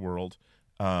today's world.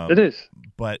 It is.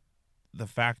 But the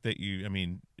fact that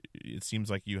it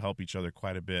seems like you help each other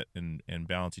quite a bit and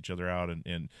balance each other out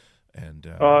and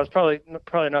it's probably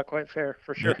not quite fair,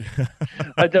 for sure.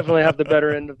 I definitely have the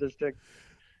better end of the stick.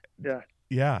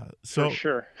 Yeah. So for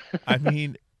sure. I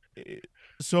mean,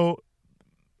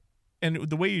 and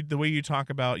the way you talk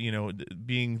about,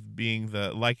 being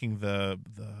liking the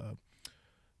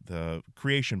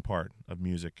creation part of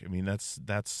music. I mean, that's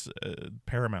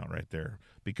paramount right there,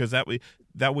 because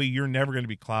that way you're never going to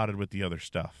be clouded with the other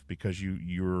stuff, because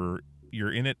you're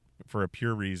in it for a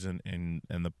pure reason, and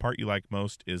the part you like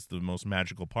most is the most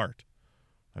magical part.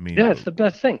 I mean, it's the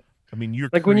best thing. I mean, you're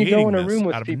like when you go in a room out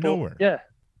with of people. Nowhere.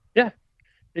 Yeah,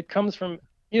 it comes from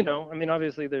I mean,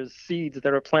 obviously there's seeds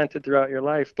that are planted throughout your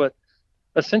life, but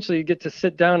essentially you get to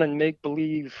sit down and make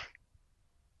believe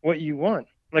what you want.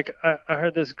 Like I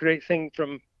heard this great thing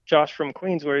from Josh from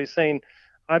Queens where he's saying,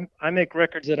 I make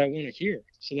records that I want to hear.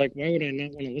 So like, why would I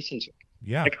not want to listen to it?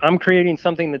 Yeah. Like I'm creating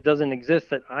something that doesn't exist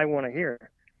that I want to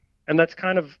hear. And that's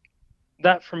kind of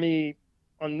that for me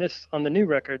on the new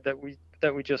record that we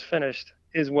just finished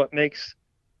is what makes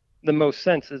the most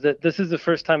sense, is that this is the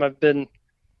first time I've been,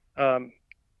 I'm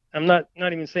not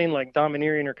even saying like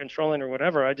domineering or controlling or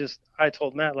whatever. I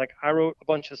told Matt, like, I wrote a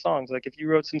bunch of songs. Like if you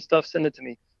wrote some stuff, send it to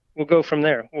me. We'll go from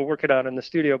there. We'll work it out in the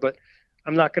studio, but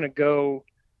I'm not going to go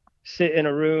sit in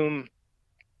a room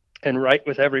and write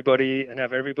with everybody and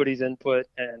have everybody's input.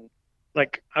 And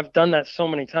like, I've done that so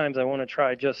many times. I want to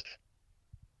try just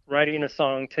writing a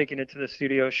song, taking it to the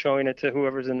studio, showing it to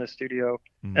whoever's in the studio,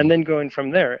 and then going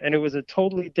from there. And it was a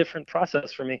totally different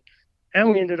process for me.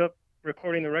 And we ended up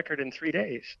recording the record in 3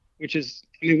 days, which is,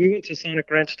 I mean, we went to Sonic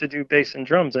Ranch to do bass and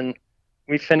drums, and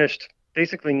we finished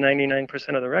basically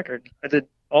 99% of the record. I did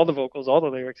all the vocals, all the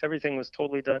lyrics, everything was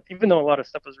totally done. Even though a lot of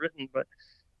stuff was written, but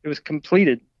it was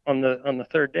completed on the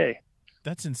third day.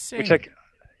 That's insane. Which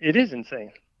it is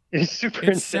insane. It's super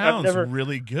insane. It sounds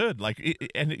really good.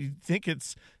 And you think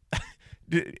it's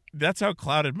that's how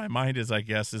clouded my mind is, I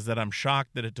guess, is that I'm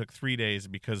shocked that it took 3 days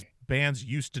because bands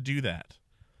used to do that.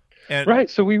 Right.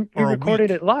 So we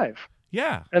recorded it live.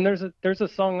 Yeah. And there's a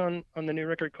song on the new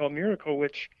record called Miracle,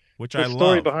 which I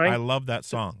love. I love that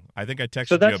song. I think I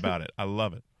texted you about it. I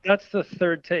love it. That's the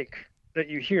third take that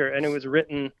you hear, and it was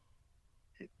written.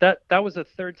 That was the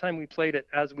third time we played it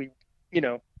as we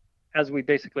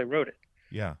basically wrote it.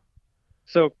 Yeah.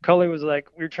 So Cully was like,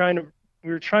 we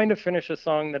were trying to finish a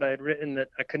song that I had written that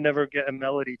I could never get a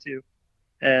melody to,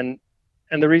 and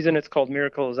the reason it's called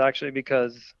Miracle is actually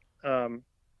because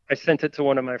I sent it to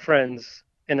one of my friends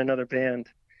in another band,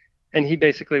 and he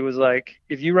basically was like,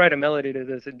 if you write a melody to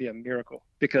this, it'd be a miracle,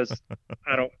 because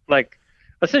I don't like,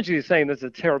 essentially saying this is a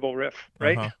terrible riff,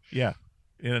 right? Uh-huh. Yeah,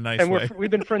 in a nice way. And we've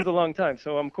been friends a long time,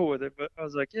 so I'm cool with it. But I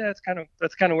was like, yeah, that's kind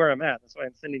of where I'm at. That's why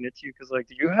I'm sending it to you, because like,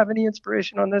 do you have any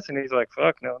inspiration on this? And he's like,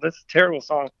 fuck no, this is a terrible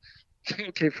song.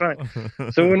 Okay, fine.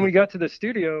 So when we got to the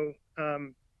studio,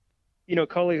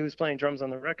 Cully, who's playing drums on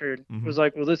the record, was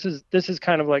like, well, this is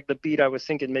kind of like the beat I was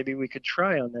thinking maybe we could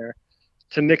try on there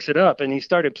to mix it up. And he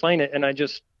started playing it, and I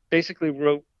just basically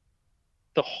wrote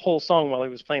the whole song while he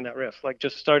was playing that riff. Like,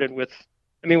 just started with,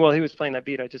 while he was playing that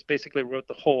beat, I just basically wrote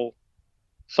the whole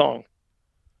song.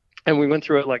 And we went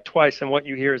through it like twice, and what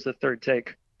you hear is the third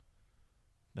take.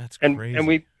 That's crazy. And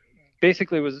we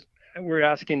basically we're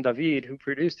asking David, who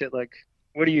produced it, like,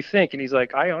 what do you think? And he's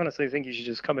like, I honestly think you should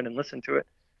just come in and listen to it.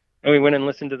 And we went and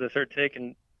listened to the third take,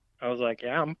 and I was like,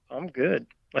 yeah, I'm good.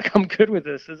 Like, I'm good with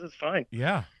this. This is fine.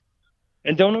 Yeah.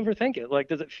 And don't overthink it. Like,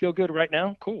 does it feel good right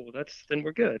now? Cool. Then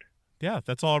we're good. Yeah,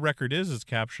 that's all a record is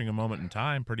capturing a moment in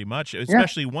time, pretty much.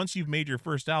 Especially once you've made your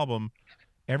first album,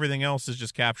 everything else is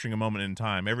just capturing a moment in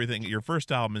time. Your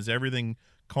first album is everything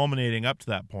culminating up to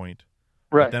that point.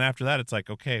 Right. But then after that, it's like,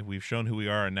 okay, we've shown who we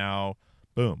are, and now,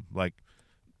 boom. Like,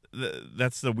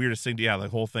 that's the weirdest thing. The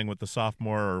whole thing with the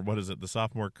sophomore, or what is it, the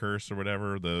sophomore curse or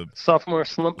whatever, the sophomore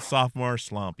slump. Sophomore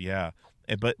slump, yeah.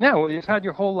 But yeah, well, you've had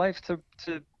your whole life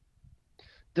to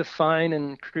define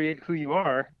and create who you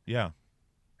are. Yeah.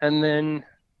 And then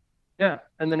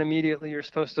immediately you're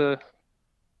supposed to,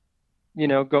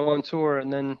 go on tour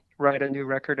and then write a new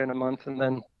record in a month and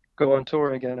then go on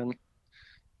tour again. And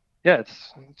yeah,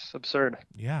 it's absurd.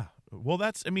 Yeah. Well,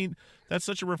 that's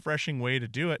such a refreshing way to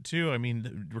do it too.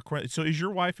 So is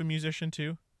your wife a musician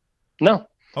too? No.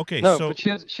 Okay. No, but she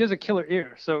has a killer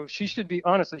ear. So she should be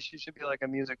like a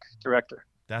music director.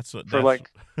 That's that's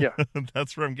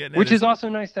where I'm getting at. Which is also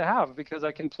nice to have, because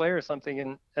I can play her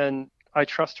something and I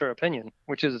trust her opinion,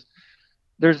 which is,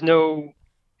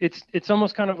 it's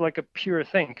almost kind of like a pure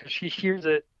thing, because she hears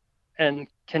it and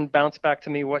can bounce back to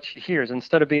me what she hears,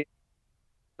 instead of being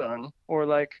done or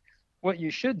like what you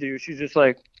should do. She's just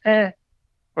like,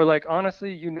 or like,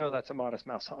 honestly, that's a Modest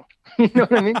Mouse song. You know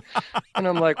what I mean? And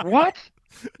I'm like, what?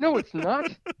 No, it's not.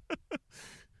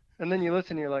 And then you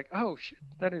listen and you're like, oh shit,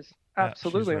 that is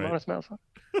absolutely a Modest Mouse song.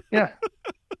 Yeah.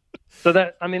 So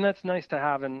that's nice to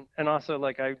have. And also,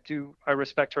 like, I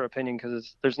respect her opinion,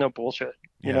 because there's no bullshit,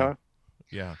 you know?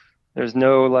 Yeah. There's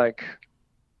no like,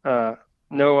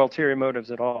 no ulterior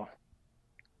motives at all.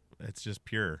 It's just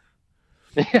pure.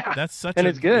 Yeah. That's such an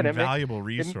invaluable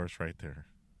resource right there.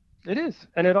 It is.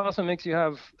 And it also makes you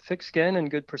have thick skin and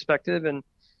good perspective. And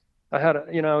I had,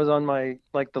 I was on my,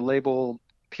 like, the label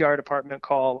PR department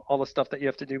call, all the stuff that you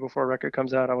have to do before a record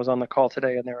comes out. I was on the call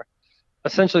today, and they were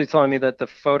essentially telling me that the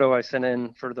photo I sent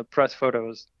in for the press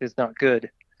photos is not good.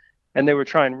 And they were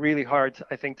trying really hard,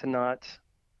 to not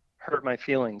hurt my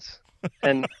feelings.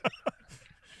 And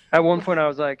at one point I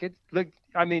was like,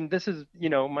 this is,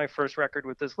 my first record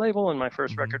with this label and my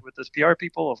first record with this PR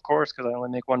people, of course, because I only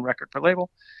make one record per label.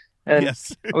 And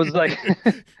yes. I was like,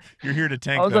 you're here to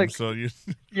tank them. Like, so you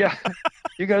yeah,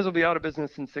 you guys will be out of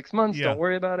business in 6 months. Yeah. Don't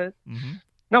worry about it. Mm-hmm.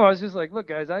 No, I was just like, look,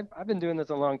 guys, I've been doing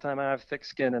this a long time. I have thick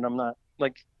skin, and I'm not,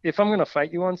 like, if I'm going to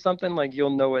fight you on something, like,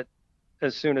 you'll know it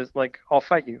as soon as, like, I'll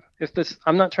fight you.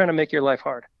 I'm not trying to make your life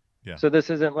hard. Yeah. So this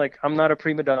isn't like, I'm not a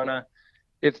prima donna.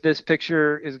 If this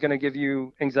picture is going to give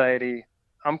you anxiety,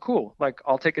 I'm cool. Like,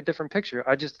 I'll take a different picture.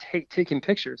 I just hate taking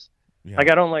pictures. Yeah.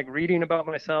 Like, I don't like reading about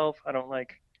myself. I don't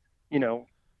like,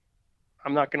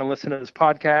 I'm not going to listen to this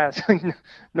podcast.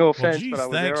 No offense, but I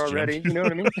was there already. Jim. You know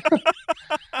what I mean?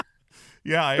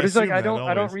 Yeah, but it's like, I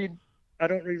don't read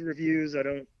reviews.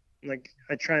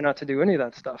 I try not to do any of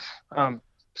that stuff.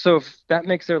 So if that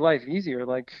makes their life easier,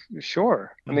 like,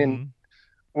 sure. I mean,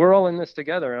 we're all in this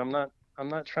together. I'm not I'm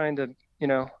not trying to,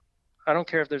 I don't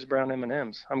care if there's brown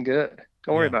M&Ms. I'm good.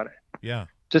 Don't worry Yeah. about it. Yeah.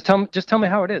 Just tell me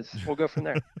how it is. We'll go from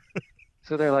there.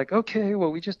 So they're like, okay,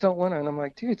 well, we just don't want to. And I'm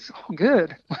like, dude, it's all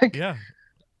good. Like, Yeah.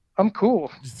 I'm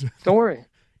cool. Don't worry.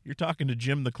 You're talking to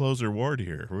Jim the Closer Ward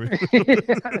here.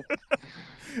 Yeah.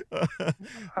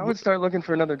 I would start looking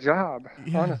for another job,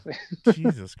 honestly.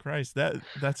 Jesus Christ,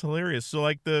 that's hilarious. So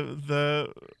like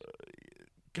the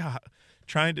God,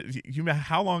 trying to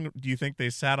how long do you think they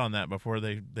sat on that before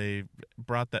they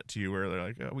brought that to you? Where they're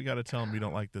like, oh, we got to tell them we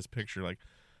don't like this picture. Like,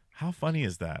 how funny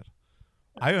is that?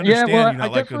 I understand well, you not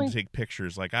I like them definitely... to take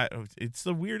pictures. Like it's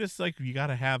the weirdest. Like you got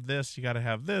to have this, you got to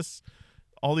have this,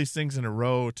 all these things in a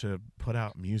row to put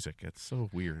out music. It's so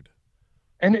weird.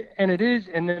 And it is,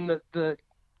 and then the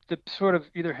sort of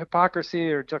either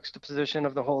hypocrisy or juxtaposition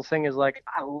of the whole thing is like,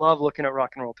 I love looking at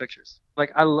rock and roll pictures.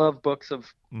 Like I love books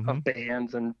of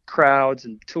bands and crowds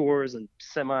and tours and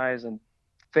semis and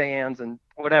fans and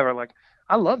whatever. Like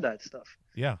I love that stuff.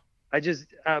 Yeah. I just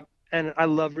and I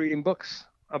love reading books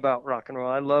about rock and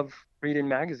roll. I love reading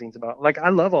magazines about, like, I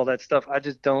love all that stuff. I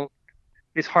just don't,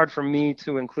 it's hard for me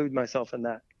to include myself in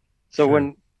that. So Sure.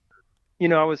 when,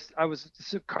 I was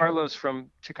Carlos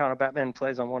from Chicano Batman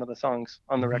plays on one of the songs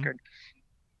on the record,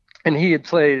 and he had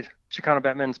played, Chicano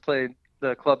Batman's played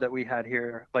the club that we had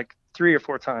here like 3 or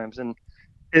 4 times, and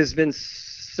it's been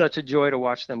such a joy to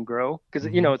watch them grow, because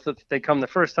they come the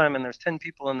first time and there's 10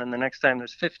 people, and then the next time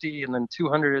there's 50, and then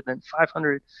 200, and then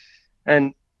 500,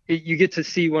 and you get to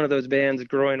see one of those bands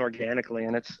growing organically,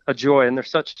 and it's a joy. And they're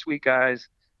such sweet guys,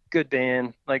 good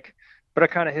band. Like, but I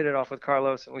kind of hit it off with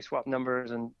Carlos, and we swapped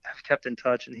numbers and have kept in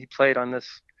touch. And he played on this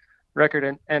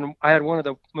record, and I had one of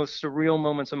the most surreal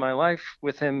moments of my life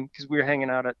with him, because we were hanging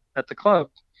out at the club.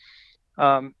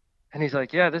 And he's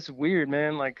like, "Yeah, this is weird,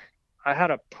 man. Like, I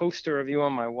had a poster of you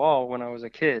on my wall when I was a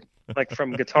kid, like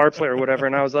from Guitar Player or whatever."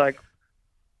 And I was like,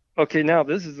 "Okay, now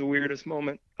this is the weirdest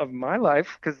moment of my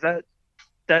life, because that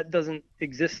doesn't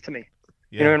exist to me."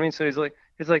 Yeah. You know what I mean? So he's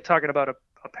like talking about a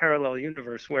parallel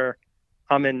universe where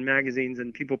I'm in magazines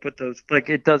and people put those, like,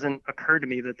 it doesn't occur to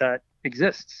me that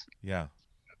exists. Yeah.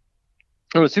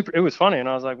 It was funny. And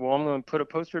I was like, well, I'm going to put a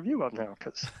poster of you up now,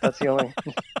 because that's the only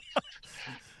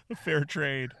fair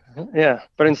trade. Yeah.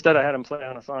 But instead I had him play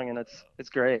on a song, and it's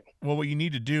great. Well, what you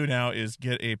need to do now is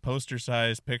get a poster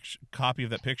size copy of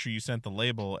that picture you sent the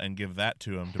label and give that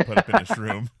to him to put up in his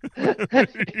room.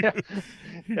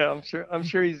 Yeah, I'm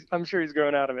sure he's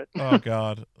growing out of it. Oh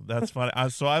God, that's funny.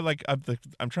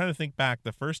 I'm trying to think back.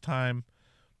 The first time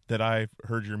that I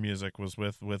heard your music was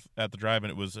with at the drive-in.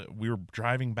 It was, we were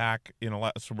driving back in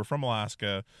Alaska. So we're from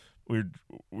Alaska. We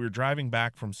were driving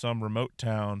back from some remote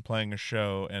town playing a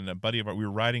show, and a buddy of ours, we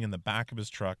were riding in the back of his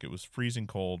truck. It was freezing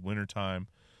cold, wintertime.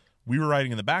 We were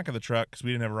riding in the back of the truck because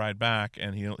we didn't have a ride back,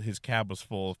 and his cab was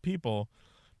full of people.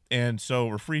 And so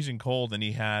we're freezing cold, and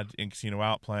he had In Casino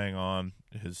Out playing on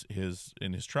his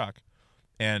truck,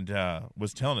 and he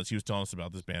was telling us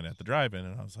about this band at the drive-in,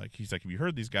 and he's like, have you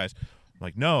heard these guys? I'm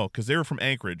like, no, because they were from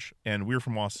Anchorage, and we were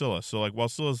from Wasilla. So like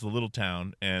Wasilla is the little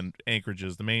town, and Anchorage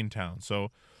is the main town.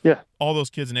 So yeah, all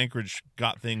those kids in Anchorage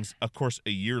got things, of course,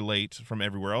 a year late from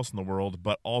everywhere else in the world,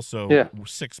 but also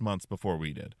 6 months before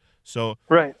we did. So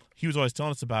right. He was always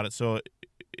telling us about it. So,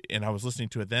 and I was listening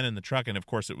to it then in the truck, and of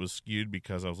course it was skewed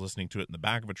because I was listening to it in the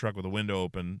back of a truck with a window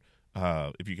open.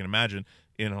 If you can imagine,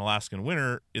 in an Alaskan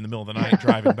winter, in the middle of the night,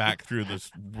 driving back through this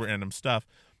random stuff,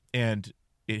 and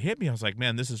it hit me. I was like,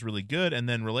 man, this is really good. And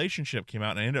then Relationship came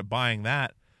out, and I ended up buying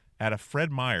that at a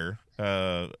Fred Meyer.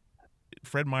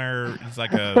 Fred Meyer is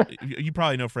like you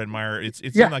probably know Fred Meyer. It's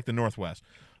in like the Northwest.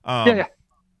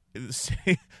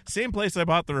 Same place I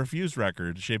bought the Refused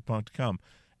record, Shape Punk to Come,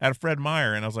 at a Fred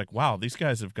Meyer. And I was like, wow, these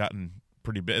guys have gotten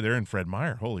pretty big. They're in Fred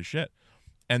Meyer. Holy shit.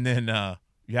 And then,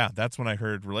 that's when I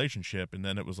heard Relationship. And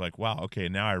then it was like, wow, okay,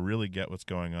 now I really get what's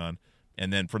going on.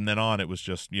 And then from then on, it was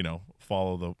just,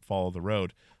 follow the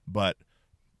road. But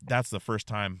that's the first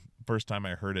time I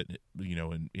heard it,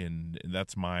 and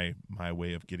that's my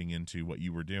way of getting into what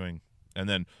you were doing. And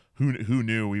then who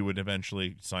knew we would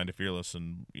eventually sign to Fearless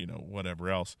and whatever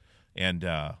else. And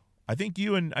I think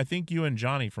you and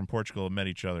Johnny from Portugal have met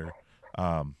each other.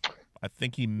 I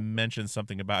think he mentioned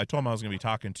something about. I told him I was going to be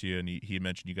talking to you, and he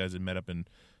mentioned you guys had met up in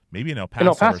El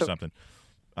Paso or something.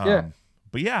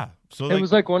 But yeah, so it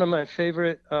was like one of my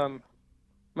favorite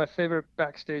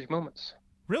backstage moments.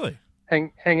 Really?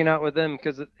 Hanging out with them,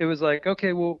 because it was like,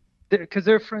 okay, well, because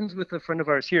they're friends with a friend of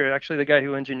ours here, actually the guy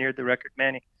who engineered the record,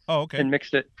 Manny. Oh, okay. And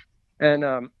mixed it, and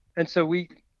so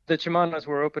the Chimanas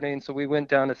were opening, so we went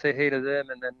down to say hey to them,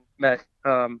 and then met.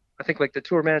 I think like the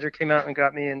tour manager came out and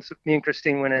got me, and so me and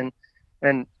Christine went in,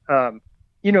 and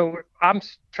I'm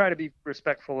trying to be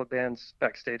respectful of bands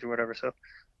backstage or whatever. So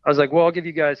I was like, well, I'll give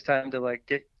you guys time to like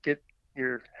get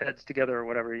your heads together or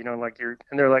whatever, like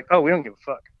and they're like, oh, we don't give a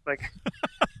fuck. Like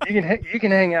you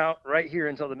can hang out right here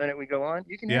until the minute we go on.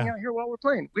 You can hang Yeah. out here while we're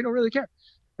playing. We don't really care.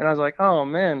 And I was like, oh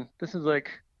man, this is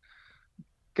like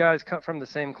guys cut from the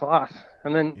same cloth.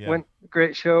 And then Yeah. went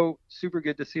great show, super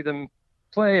good to see them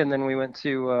play. And then we went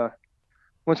to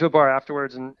a bar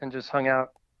afterwards and just hung out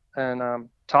and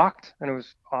talked, and it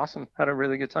was awesome. Had a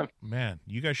really good time. Man,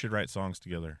 you guys should write songs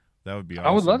together. That would be awesome.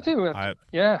 I would love to.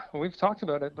 Yeah, we've talked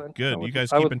about it, but good. You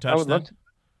guys keep in touch I would then? love to.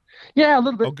 Yeah, a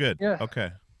little bit. Oh, good. Yeah. Okay.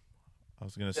 I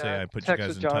was gonna say Yeah, I put you text guys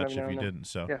with in John touch every if you now and then. didn't.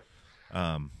 So,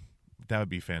 Yeah. that would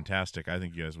be fantastic. I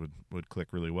think you guys would click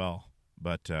really well.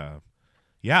 But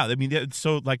yeah, I mean,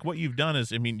 so like what you've done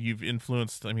is, I mean, you've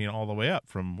influenced, I mean, all the way up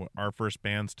from our first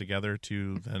bands together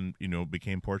to then,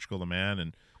 became Portugal the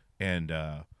Man, and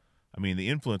I mean, the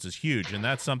influence is huge, and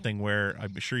that's something where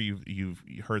I'm sure you've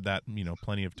heard that,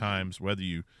 plenty of times, whether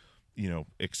you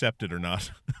accept it or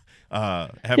not,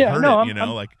 have heard it,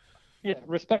 like. Yeah,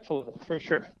 respectful of it for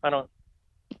sure.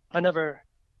 I never,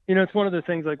 it's one of the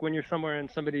things like when you're somewhere and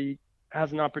somebody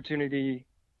has an opportunity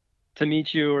to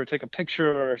meet you or take a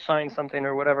picture or sign something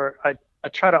or whatever, I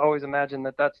try to always imagine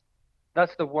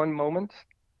that's the one moment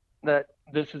that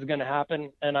this is going to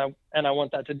happen, and I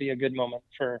want that to be a good moment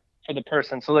for the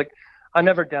person. So like I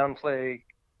never downplay,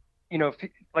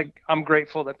 like I'm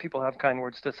grateful that people have kind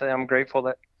words to say. I'm grateful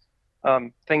that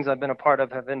things I've been a part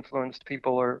of have influenced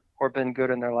people or been good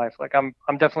in their life. Like I'm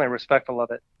definitely respectful of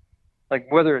it. Like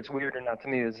whether it's weird or not to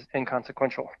me is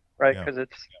inconsequential, right? Yeah. Because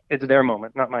it's their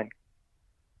moment, not mine.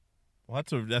 Well,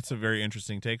 that's a very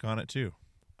interesting take on it too.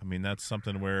 I mean, that's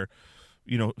something where,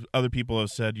 other people have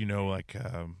said, like,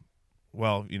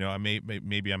 well,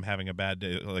 maybe I'm having a bad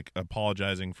day, like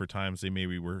apologizing for times they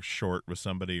maybe were short with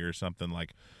somebody or something.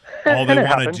 Like, all they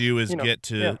want to do is get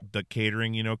to the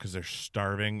catering, because they're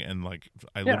starving, and like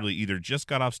I literally either just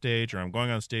got off stage or I'm going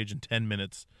on stage in 10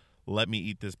 minutes. Let me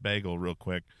eat this bagel real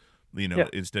quick.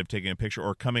 Instead of taking a picture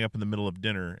or coming up in the middle of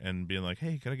dinner and being like,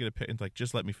 hey, can I get a picture? Like,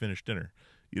 just let me finish dinner.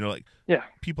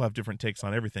 People have different takes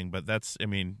on everything, but that's, I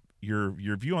mean, your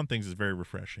view on things is very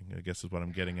refreshing, I guess is what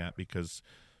I'm getting at, because,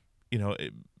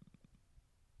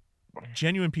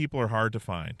 genuine people are hard to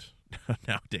find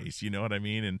nowadays, you know what I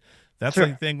mean? And that's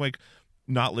the thing, like,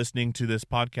 not listening to this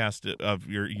podcast of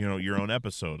your own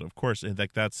episode, of course, and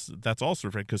like that's also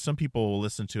different, because some people will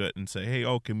listen to it and say, hey,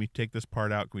 oh, can we take this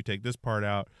part out? Can we take this part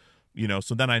out?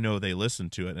 So then I know they listen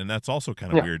to it, and that's also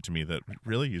kind of weird to me that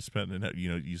really you spent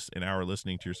an hour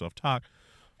listening to yourself talk.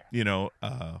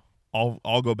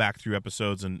 I'll go back through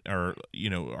episodes or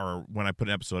when I put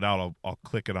an episode out, I'll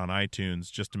click it on iTunes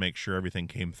just to make sure everything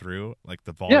came through, like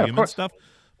the volume and stuff.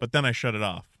 But then I shut it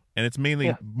off, and it's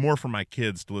mainly more for my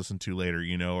kids to listen to later,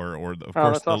 or of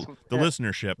course awesome. the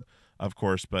listenership, of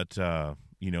course, but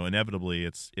inevitably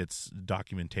it's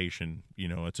documentation.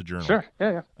 It's a journal. Sure.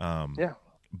 Yeah.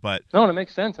 But no, it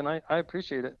makes sense, and I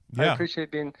appreciate it. Yeah. I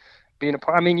appreciate being a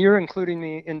part. I mean, you're including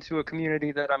me into a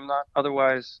community that I'm not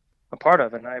otherwise a part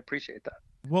of, and I appreciate that.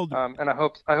 Well, and I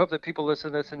hope that people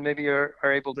listen to this and maybe are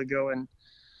able to go and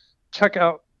check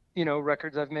out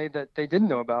records I've made that they didn't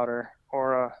know about,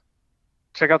 or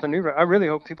check out the new record. I really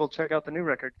hope people check out the new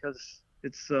record, because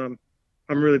it's I'm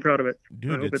really proud of it.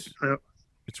 Dude,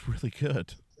 it's really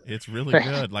good. It's really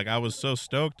good. Like, I was so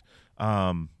stoked.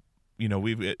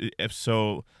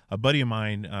 So a buddy of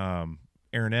mine,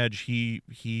 Aaron Edge,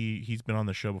 he's been on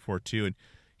the show before too, and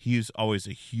he's always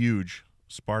a huge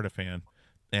Sparta fan.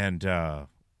 And I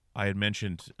had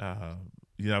mentioned I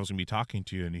was gonna be talking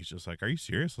to you, and he's just like, "Are you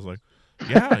serious?" I was like,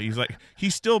 "Yeah." He's like,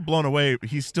 he's still blown away.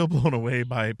 He's still blown away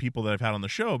by people that I've had on the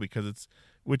show, because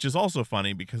which is also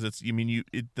funny, because the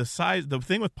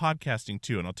thing with podcasting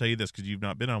too, and I'll tell you this because you've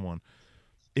not been on one.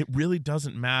 It really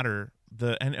doesn't matter.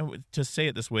 And to say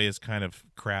it this way is kind of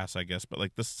crass, I guess, but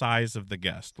like the size of the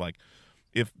guest, like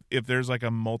if there's like a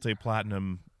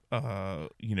multi-platinum,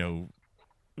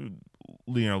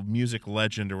 music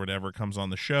legend or whatever comes on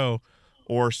the show,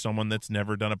 or someone that's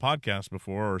never done a podcast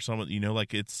before, or someone,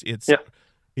 like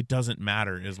it doesn't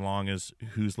matter as long as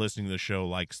who's listening to the show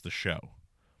likes the show.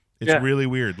 It's really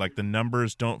weird. Like, the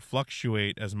numbers don't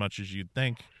fluctuate as much as you'd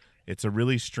think. It's a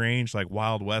really strange, like,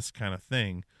 Wild West kind of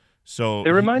thing. So it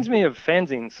reminds me of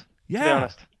fanzines, to be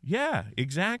honest. Yeah,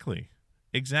 exactly.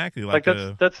 Like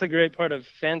that's the great part of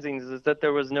fanzines, is that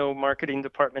there was no marketing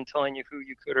department telling you who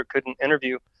you could or couldn't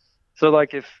interview. So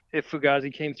like if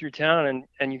Fugazi came through town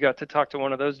and you got to talk to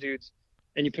one of those dudes,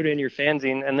 and you put it in your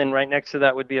fanzine, and then right next to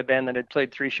that would be a band that had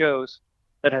played 3 shows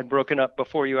that had broken up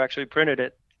before you actually printed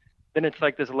it, then it's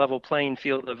like this level playing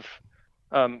field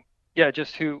Yeah,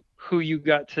 just who you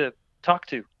got to talk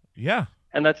to. Yeah.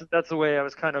 And that's the way I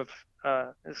was kind of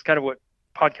it's kind of what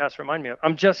podcasts remind me of.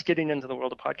 I'm just getting into the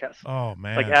world of podcasts. Oh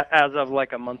Like man. as of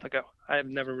like a month ago. I've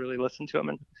never really listened to them,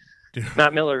 and Dude,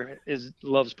 Matt Miller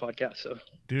loves podcasts, so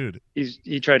dude,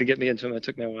 he tried to get me into them. It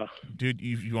took me a while.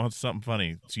 you want something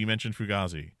funny? So you mentioned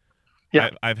Fugazi. Yeah.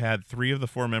 I've had 3 of the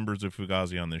 4 members of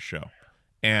Fugazi on this show,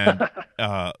 and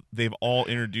they've all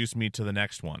introduced me to the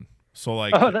next one. So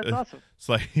like, Oh, that's awesome. it's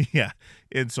like yeah,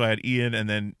 and so I had Ian, and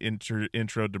then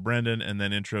intro to Brendan, and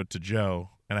then intro to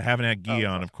Joe, and I haven't had Guy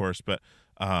on, of course, but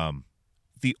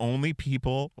the only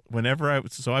people whenever I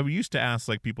used to ask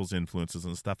like people's influences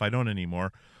and stuff. I don't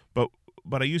anymore, but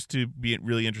I used to be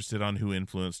really interested on who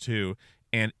influenced who.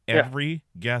 And every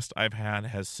guest I've had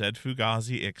has said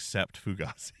Fugazi except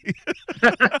Fugazi.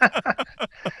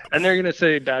 And they're gonna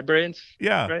say Bad Brains.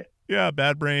 Yeah, Right. yeah,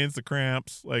 Bad Brains, The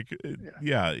Cramps, like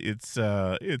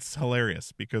it's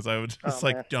hilarious because I would just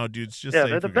man. no, dude, just Yeah,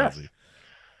 say they're the Fugazi. best.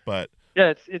 But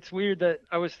Yeah, it's weird that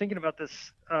I was thinking about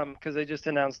this because they just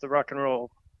announced the Rock and Roll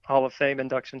Hall of Fame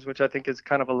inductions, which I think is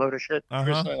kind of a load of shit.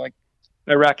 Personally, like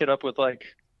I rack it up with like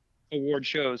award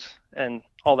shows and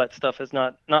all that stuff is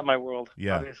not my world,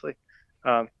 obviously.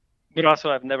 But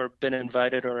also I've never been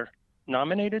invited or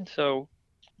nominated, so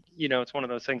it's one of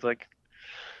those things like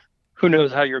who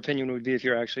knows how your opinion would be if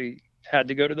you actually had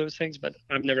to go to those things, but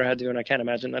I've never had to, and I can't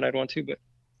imagine that I'd want to. But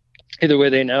either way,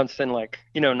 they announced, and like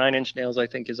 9 Inch Nails I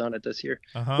think is on it this year,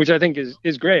 which I think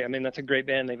is great. I mean, that's a great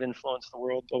band. They've influenced the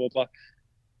world, blah blah blah.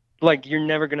 Like you're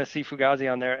never gonna see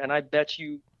Fugazi on there, and I bet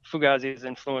you Fugazi has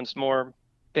influenced more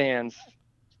bands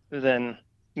than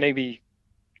maybe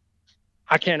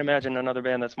I can't imagine another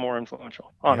band that's more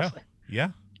influential, honestly. Yeah.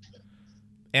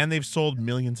 And they've sold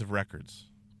millions of records.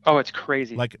 Oh, it's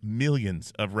crazy. Like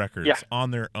millions of records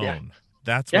on their own. Yeah.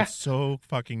 That's what's so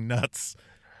fucking nuts.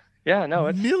 Yeah, no,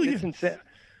 it's millions. It's insane.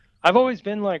 I've always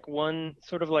been like one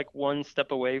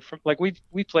step away from, like we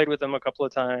played with them a couple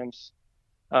of times.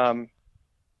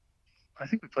 I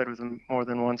think we played with them more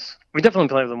than once. We definitely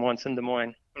played with them once in Des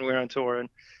Moines when we were on tour,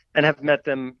 and have met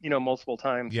them, multiple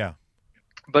times. Yeah.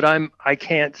 But I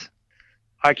can't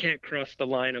cross the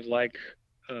line of like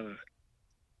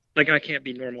I can't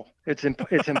be normal. It's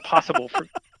impossible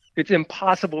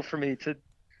for me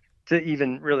to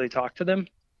even really talk to them,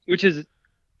 which it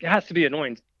has to be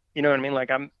annoying. You know what I mean? Like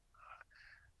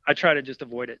I try to just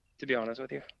avoid it, to be honest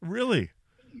with you. Really?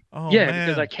 Oh, yeah, man.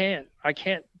 because I can't.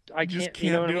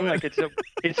 You know what I mean? It. Like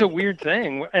it's a weird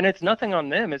thing, and it's nothing on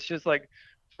them. It's just like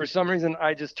for some reason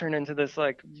I just turn into this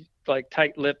like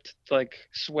tight-lipped, like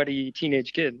sweaty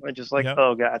teenage kid. I just like,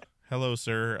 oh god. Hello,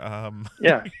 sir.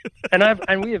 Yeah,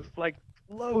 and we have like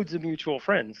loads of mutual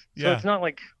friends, so it's not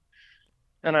like,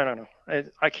 and I don't know.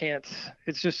 I can't.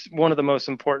 It's just one of the most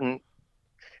important,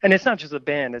 and it's not just the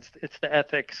band. It's the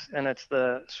ethics, and it's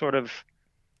the sort of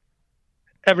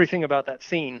everything about that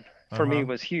scene for me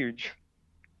was huge.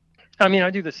 I mean,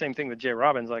 I do the same thing with Jay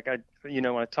Robbins. Like when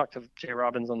I talk to Jay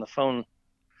Robbins on the phone,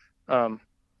 and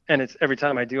it's every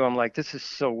time I do, I'm like, this is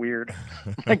so weird.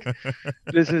 Like,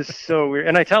 this is so weird.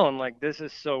 And I tell him like, this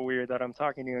is so weird that I'm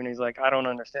talking to you. And he's like, I don't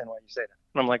understand why you say that.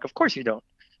 And I'm like, of course you don't.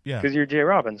 Yeah. Because you're Jay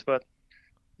Robbins. But,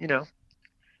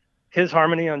 his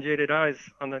harmony on Jaded Eyes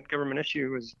on that Government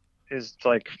issue is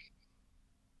like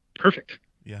perfect.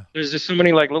 Yeah. There's just so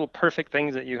many like little perfect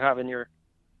things that you have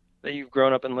that you've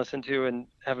grown up and listened to and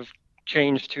have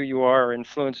changed who you are or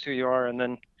influenced who you are. And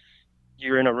then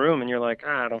you're in a room and you're like,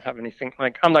 I don't have anything.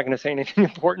 Like, I'm not going to say anything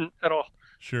important at all.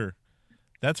 Sure.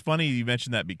 That's funny you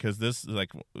mentioned that because this,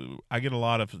 like, I get a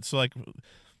lot of, so like,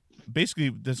 basically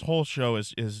this whole show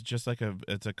is just like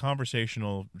it's a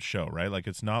conversational show, right? Like,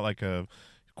 it's not like a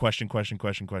question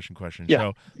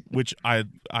show, which I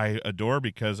adore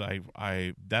because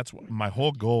that's my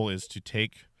whole goal is to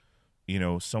take,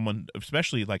 someone,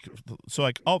 especially like, so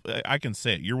like, I can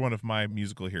say it, you're one of my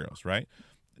musical heroes, right?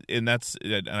 And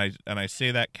I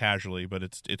say that casually, but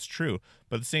it's true.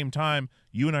 But at the same time,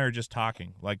 you and I are just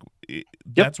talking. Like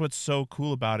that's what's so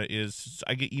cool about it is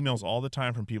I get emails all the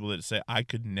time from people that say I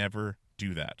could never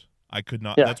do that. I could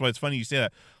not. Yeah. That's why it's funny you say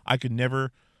that. I could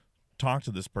never talk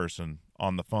to this person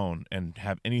on the phone and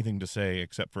have anything to say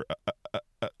except for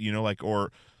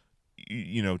or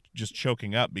just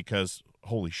choking up because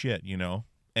holy shit,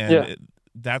 and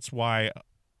that's why.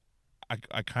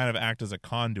 I kind of act as a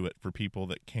conduit for people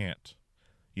that can't.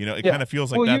 It kind of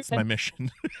feels like that's my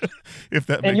mission, if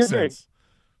that makes sense.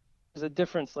 There's a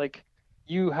difference. Like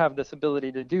you have this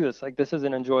ability to do this. Like this is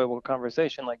an enjoyable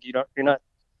conversation. Like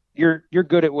you're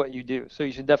good at what you do. So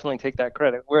you should definitely take that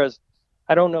credit. Whereas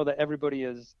I don't know that everybody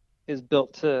is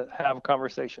built to have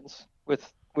conversations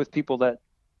with people that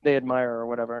they admire or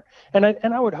whatever. And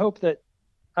I would hope that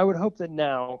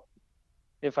now,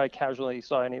 if I casually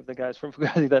saw any of the guys from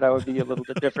Fugazi, that I would be a little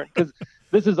bit different, because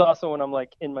this is also when I'm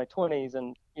like in my 20s,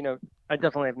 and I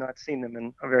definitely have not seen them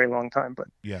in a very long time. But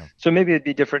Yeah. so maybe it'd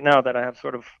be different now that I have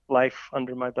sort of life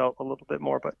under my belt a little bit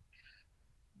more. But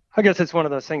I guess it's one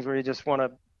of those things where you just want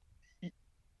to,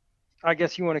 I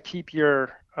guess you want to keep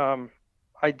your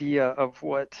idea of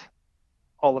what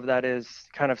all of that is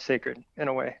kind of sacred in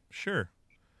a way. Sure.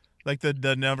 Like the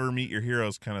never meet your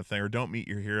heroes kind of thing, or don't meet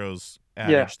your heroes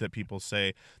adage Yeah. that people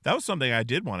say. That was something I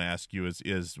did want to ask you is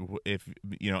if,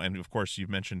 and of course you've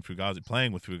mentioned Fugazi,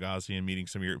 playing with Fugazi and meeting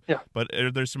some of your, Yeah. but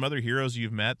are there some other heroes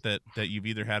you've met that you've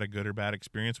either had a good or bad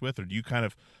experience with, or do you kind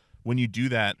of, when you do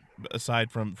that,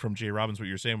 aside from Jay Robbins, what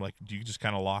you're saying, like, do you just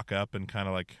kind of lock up and kind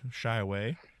of like shy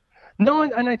away? No,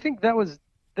 and I think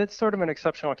that's sort of an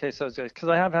exceptional case those days, because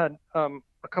I have had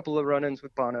a couple of run-ins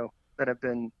with Bono that have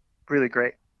been really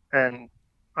great. And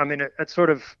I mean, at sort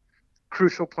of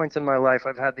crucial points in my life,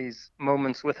 I've had these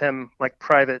moments with him, like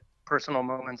private, personal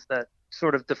moments that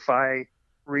sort of defy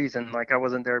reason. Like, I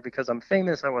wasn't there because I'm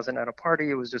famous. I wasn't at a party.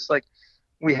 It was just like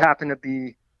we happened to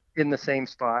be in the same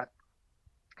spot,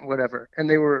 whatever. And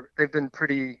they've been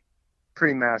pretty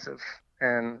massive.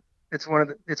 And it's one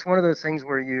of those things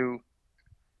where you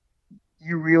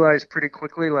realize pretty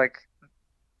quickly, like,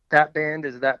 that band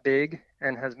is that big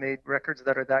and has made records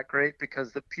that are that great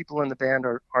because the people in the band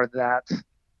are that,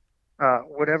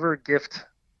 whatever gift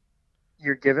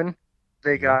you're given,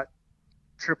 they got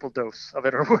triple dose of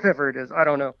it or whatever it is. I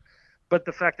don't know. But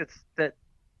the fact that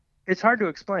it's hard to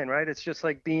explain, right? It's just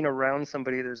like being around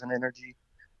somebody, there's an energy.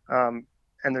 And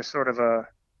there's sort of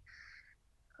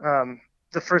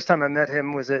the first time I met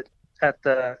him was at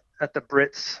the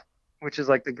Brits, which is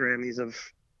like the Grammys of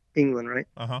England, right?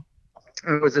 Uh-huh.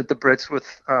 I was at the Brits with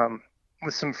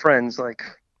some friends, like,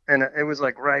 and it was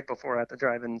like right before I had to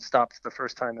drive and stopped the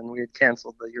first time, and we had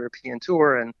canceled the European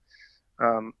tour, and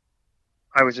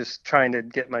I was just trying to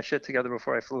get my shit together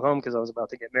before I flew home because I was about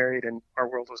to get married, and our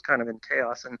world was kind of in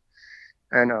chaos,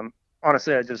 and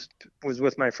honestly, I just was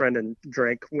with my friend and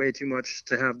drank way too much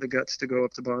to have the guts to go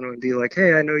up to Bono and be like,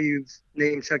 "Hey, I know you've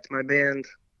name checked my band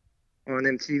on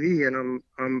MTV, and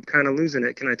I'm kind of losing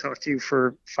it. Can I talk to you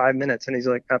for 5 minutes?" And he's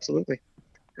like, "Absolutely."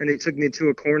 And he took me to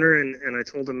a corner, and I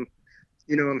told him,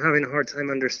 I'm having a hard time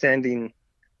understanding.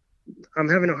 I'm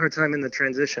having a hard time in the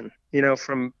transition,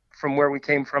 from where we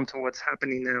came from to what's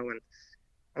happening now. And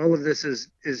all of this is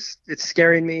it's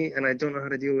scaring me, and I don't know how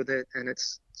to deal with it. And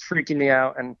it's freaking me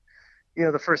out. And,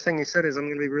 the first thing he said is, "I'm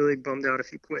going to be really bummed out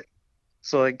if you quit.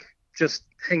 So, like, just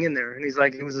hang in there." And he's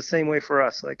like, "It was the same way for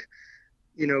us. Like,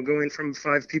 going from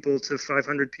 5 people to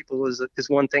 500 people is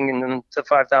one thing, and then to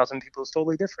 5,000 people is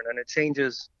totally different. And it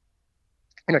changes."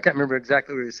 I can't remember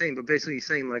exactly what he was saying, but basically he's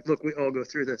saying, like, "Look, we all go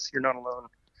through this. You're not alone.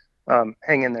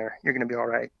 Hang in there. You're going to be all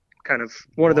right." Kind of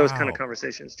one of those kind of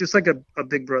conversations, just like a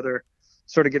big brother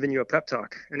sort of giving you a pep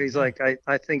talk. And he's like,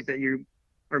 I think that you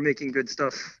are making good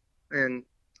stuff, and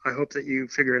I hope that you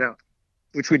figure it out,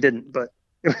 which we didn't, but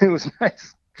it was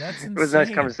nice. That's insane. It was a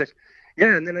nice conversation.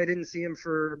 Yeah. And then I didn't see him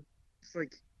for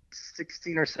like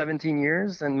 16 or 17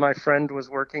 years. And one of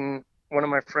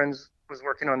my friends was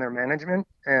working on their management.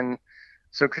 And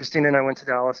so Christine and I went to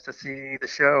Dallas to see the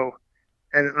show.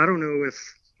 And I don't know if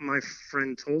my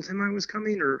friend told him I was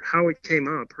coming or how it came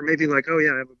up, or maybe like, "Oh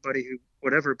yeah, I have a buddy who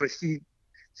whatever," but he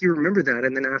remembered that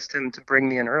and then asked him to bring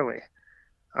me in early,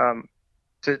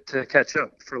 to catch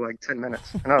up for like 10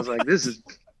 minutes. And I was like,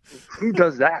 who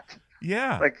does that?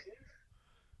 Yeah. Like,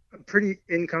 a pretty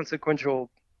inconsequential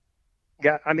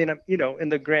guy. I mean, in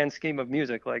the grand scheme of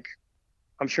music, like,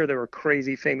 I'm sure there were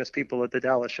crazy famous people at the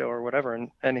Dallas show or whatever.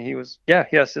 And he was, he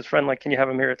asked his friend, like, "Can you have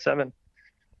him here at 7?"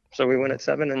 So we went at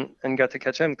 7 and got to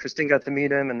catch him. Christine got to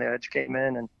meet him, and the Edge came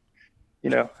in, and,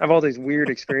 I have all these weird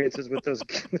experiences with those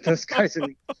guys.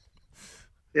 And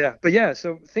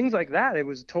so things like that, it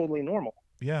was totally normal.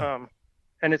 Yeah.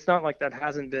 And it's not like that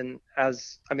hasn't been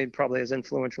probably as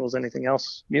influential as anything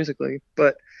else musically,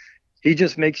 but he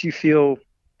just makes you feel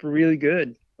really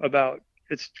good about,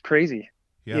 it's crazy,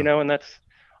 and that's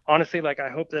honestly, like, I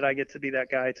hope that I get to be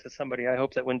that guy to somebody. I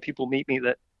hope that when people meet me,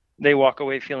 that they walk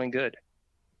away feeling good.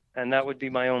 And that would be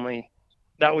my only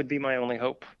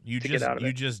hope to get out of it.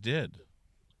 You just did.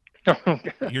 Oh,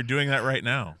 You're doing that right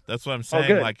now. That's what I'm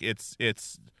saying. Like, it's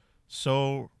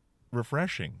so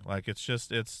refreshing. Like,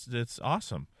 it's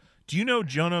awesome. Do you know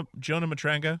Jonah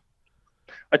Matranga?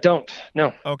 I don't.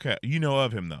 No. Okay, you know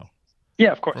of him though.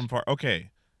 Yeah, of course. From far. Okay,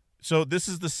 so this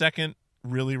is the second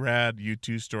really rad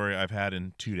U2 story I've had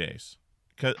in 2 days.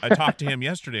 Cause I talked to him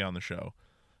yesterday on the show,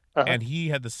 and he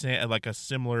had the same, like, a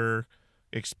similar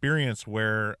experience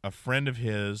where a friend of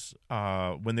his,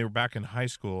 when they were back in high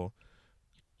school,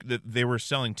 that they were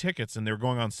selling tickets and they were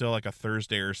going on sale like a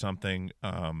Thursday or something.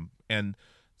 And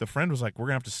the friend was like, "We're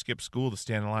gonna have to skip school to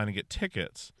stand in line and get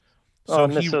tickets." So I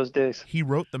miss those days. he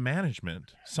wrote the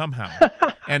management somehow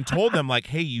and told them like,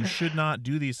 "Hey, you should not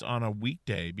do these on a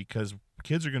weekday because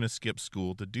kids are going to skip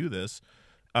school to do this."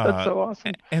 That's so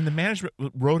awesome. And the management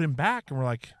wrote him back and were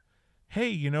like, "Hey,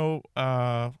 you're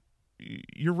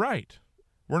right.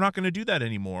 We're not going to do that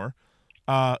anymore.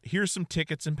 Here's some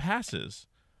tickets and passes."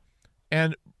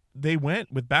 And they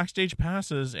went with backstage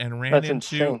passes and ran That's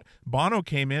into insane. Bono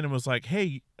came in and was like,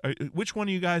 "Hey, which one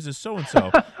of you guys is so and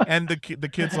so?" And the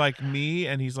kid's like, "Me,"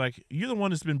 and he's like, "You're the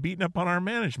one that's been beating up on our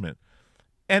management,"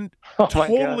 and Oh my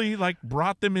totally God. like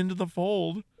brought them into the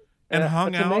fold and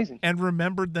hung that's out amazing. and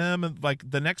remembered them, and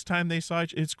like the next time they saw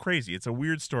each, it's crazy. It's a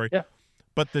weird story. Yeah.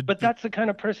 But that's the kind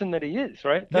of person that he is,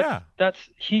 right? Yeah. That's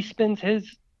he spends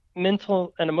his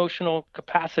mental and emotional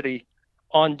capacity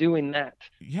on doing that.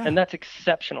 Yeah. And that's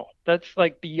exceptional. That's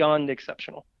like beyond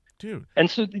exceptional. Dude. And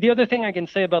so the other thing I can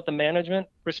say about the management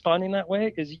responding that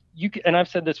way is and I've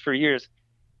said this for years,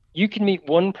 you can meet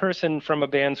one person from a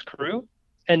band's crew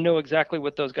and know exactly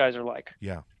what those guys are like.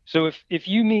 Yeah. So if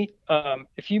you meet a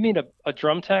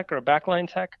drum tech or a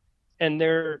backline tech and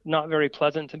they're not very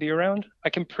pleasant to be around, I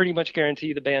can pretty much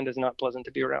guarantee the band is not pleasant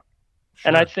to be around. Sure.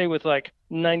 And I'd say with like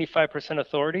 95%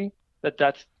 authority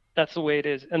that's the way it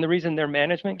is. And the reason their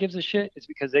management gives a shit is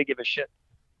because they give a shit.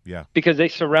 Yeah. Because they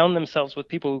surround themselves with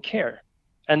people who care.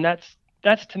 And that's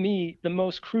to me the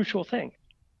most crucial thing.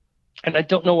 And I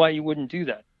don't know why you wouldn't do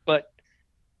that. But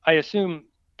I assume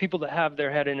people that have their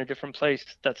head in a different place,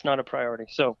 that's not a priority.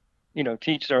 So,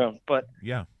 to each their own. But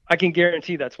yeah, I can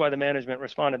guarantee that's why the management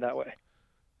responded that way.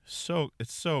 So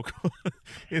it's so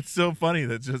it's so funny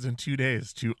that just in 2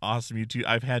 days, two awesome U2.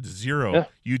 I've had zero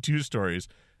U2 stories.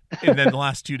 And then the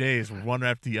last 2 days, one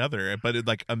after the other, but it,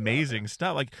 like amazing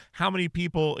stuff. Like how many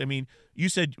people? I mean, you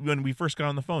said when we first got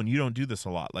on the phone, you don't do this a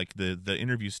lot, like the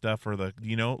interview stuff or the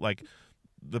like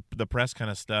the press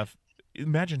kind of stuff.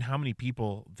 Imagine how many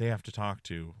people they have to talk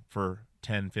to for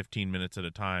 10, 15 minutes at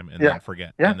a time, and then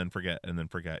forget, and then forget, and then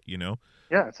forget. Yeah,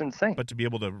 it's insane. But to be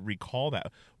able to recall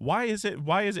that, why is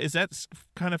that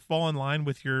kind of fall in line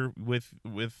with your with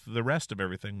the rest of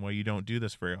everything? Why you don't do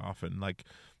this very often? Like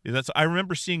I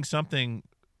remember seeing something.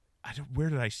 Where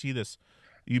did I see this?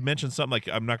 You mentioned something like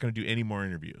I'm not going to do any more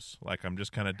interviews. Like I'm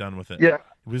just kind of done with it. Yeah,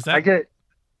 was that?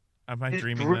 Am I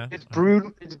dreaming that? It's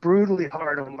It's brutally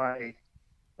hard on my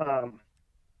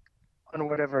on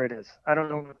whatever it is. I don't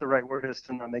know what the right word is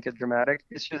to not make it dramatic.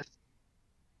 It's just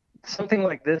something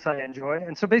like this I enjoy.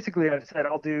 And so basically I've said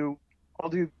I'll do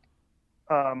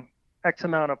X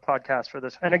amount of podcasts for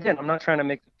this. And again, I'm not trying to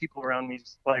make the people around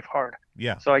me's life hard.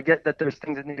 Yeah. So I get that there's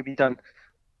things that need to be done.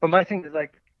 But my thing is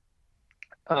like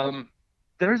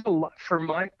there's a lot for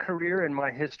my career and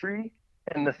my history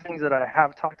and the things that I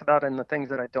have talked about and the things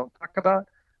that I don't talk about,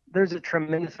 there's a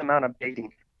tremendous amount of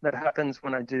baiting that happens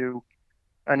when I do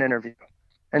an interview.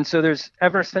 And so there's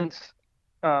ever since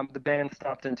the band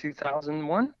stopped in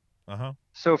 2001.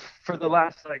 So for the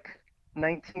last like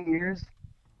 19 years,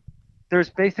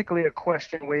 there's basically a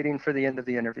question waiting for the end of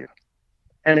the interview.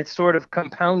 And it's sort of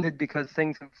compounded because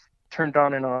things have turned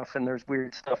on and off and there's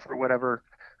weird stuff or whatever.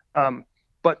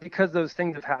 But because those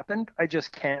things have happened, I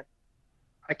just can't.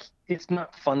 It's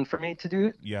not fun for me to do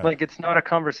it. Yeah. Like it's not a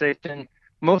conversation.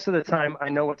 Most of the time I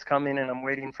know what's coming and I'm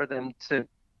waiting for them to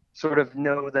sort of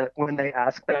know that when they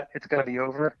ask that, it's going to be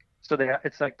over. So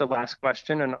it's like the last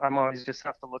question. And I'm always just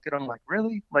have to look at them like,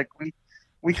 really? Like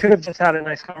we could have just had a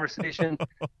nice conversation.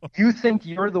 You think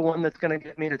you're the one that's going to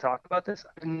get me to talk about this?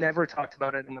 I've never talked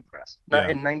about it in the press, not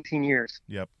in 19 years.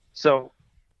 Yep. So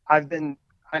I've been,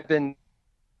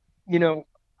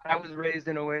 I was raised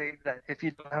in a way that if you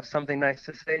don't have something nice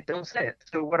to say, don't say it.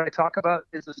 So what I talk about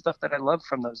is the stuff that I love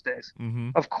from those days.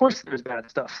 Mm-hmm. Of course there's bad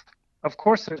stuff. Of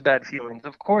course there's bad feelings.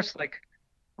 Of course, like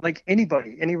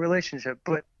anybody, any relationship,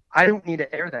 but I don't need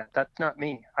to air that. That's not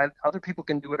me. Other people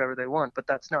can do whatever they want, but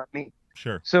that's not me.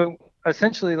 Sure. So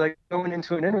essentially like going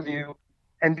into an interview,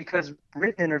 and because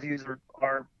written interviews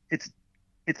are it's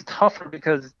tougher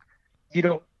because you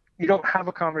don't have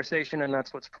a conversation and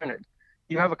that's what's printed.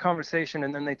 You have a conversation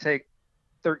and then they take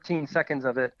 13 seconds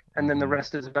of it and then the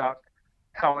rest is about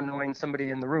how annoying somebody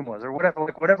in the room was or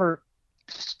whatever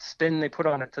spin they put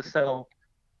on it to sell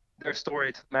their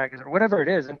story to the magazine or whatever it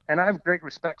is. And I have great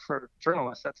respect for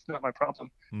journalists. That's not my problem.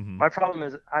 Mm-hmm. My problem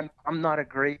is I'm not a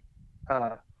great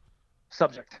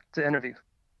subject to interview.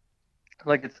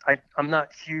 Like I'm not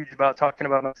huge about talking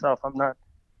about myself. I'm not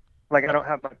Like I don't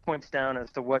have my points down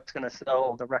as to what's going to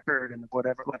sell the record and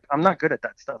whatever. Like I'm not good at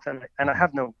that stuff, and I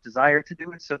have no desire to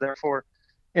do it. So therefore,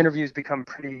 interviews become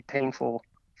pretty painful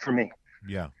for me.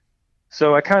 Yeah.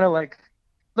 So I kind of like,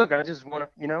 look, I just want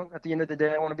to, at the end of the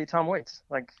day, I want to be Tom Waits.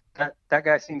 Like that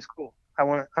guy seems cool. I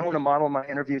want to model my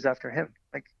interviews after him.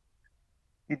 Like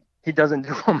he doesn't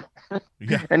do them,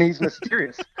 Yeah. and he's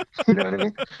mysterious. You know what I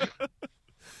mean?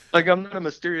 Like I'm not a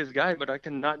mysterious guy, but I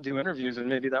can not do interviews, and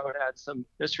maybe that would add some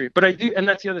mystery. But I do, and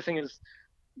that's the other thing is,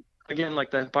 again, like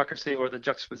the hypocrisy or the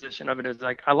juxtaposition of it is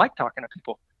like I like talking to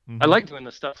people. Mm-hmm. I like doing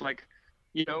this stuff. Like,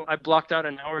 I blocked out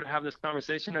an hour to have this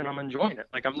conversation, and I'm enjoying it.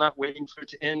 Like I'm not waiting for it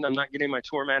to end. I'm not getting my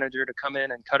tour manager to come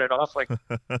in and cut it off. Like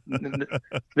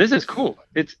this is cool.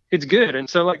 It's good. And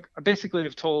so like I basically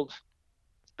have told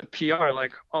the PR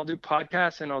like I'll do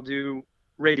podcasts and I'll do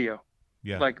radio.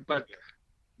 Yeah. Like, but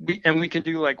we can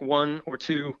do like 1 or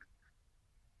 2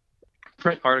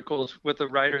 print articles with a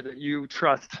writer that you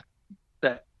trust,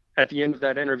 that at the end of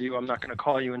that interview I'm not going to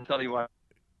call you and tell you I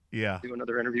do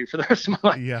another interview for the rest of my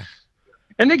life. Yeah.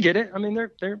 And they get it. I mean,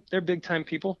 they're big time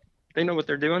people. They know what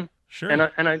they're doing. Sure.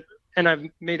 And I've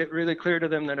made it really clear to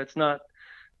them that it's not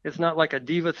like a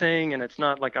diva thing, and it's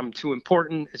not like I'm too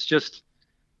important. It's just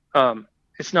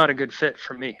it's not a good fit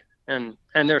for me. And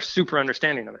they're super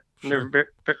understanding of it. And Sure.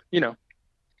 they're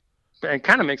it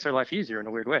kind of makes their life easier in a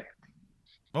weird way.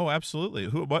 Oh, absolutely.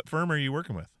 What firm are you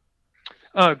working with?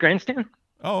 Grandstand.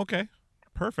 Oh, okay.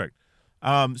 Perfect.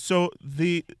 So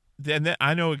then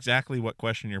I know exactly what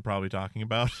question you're probably talking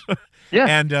about. Yeah.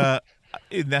 And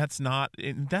that's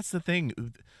the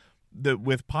thing that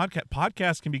with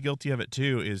podcasts can be guilty of it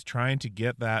too, is trying to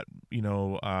get that,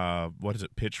 what is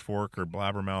it, pitchfork or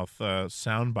blabbermouth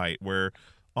soundbite where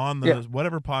on the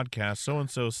whatever podcast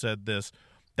so-and-so said this.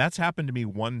 That's happened to me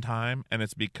one time, and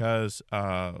it's because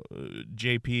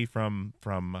JP from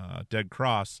Dead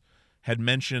Cross had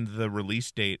mentioned the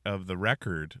release date of the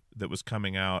record that was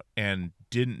coming out and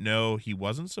didn't know he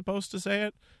wasn't supposed to say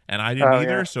it, and I didn't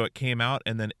either, so it came out,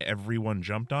 and then everyone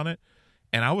jumped on it,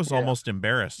 and I was almost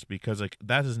embarrassed because, like,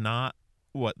 that is not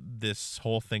what this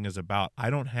whole thing is about. I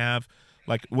don't have,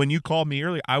 like, when you called me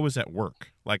earlier, I was at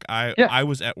work. Like, I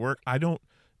was at work. I don't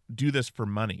do this for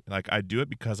money. Like I do it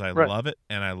because I love it,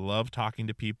 and I love talking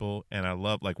to people, and I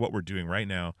love like what we're doing right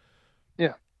now.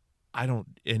 Yeah.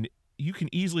 And you can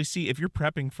easily see if you're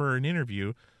prepping for an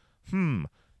interview,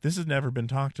 this has never been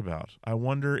talked about. I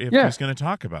wonder if he's going to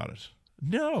talk about it.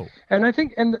 No. And I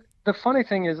think, and the funny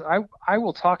thing is I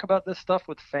will talk about this stuff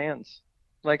with fans.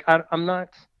 Like I'm not,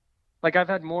 like I've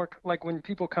had more, like when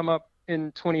people come up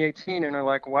in 2018 and are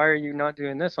like, why are you not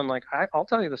doing this? I'm like, I'll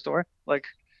tell you the story. Like,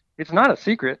 it's not a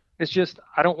secret. It's just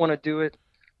I don't want to do it.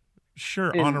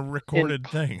 Sure, on a recorded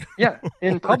thing. Yeah,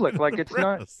 in public. Like it's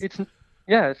not. It's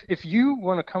If you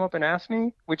want to come up and ask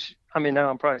me, which I mean now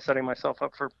I'm probably setting myself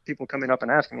up for people coming up and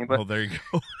asking me. But well, there you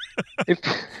go.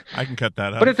 I can cut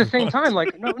that out. But at the same time,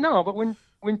 like no. But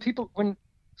when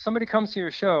somebody comes to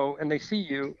your show and they see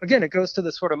you again, it goes to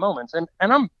the sort of moments.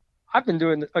 And I've been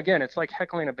doing again. It's like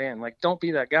heckling a band. Like don't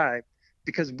be that guy,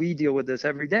 because we deal with this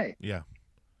every day. Yeah.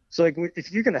 So like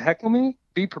if you're gonna heckle me,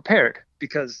 be prepared,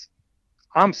 because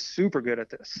I'm super good at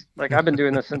this. Like I've been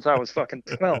doing this since I was fucking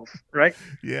 12, right?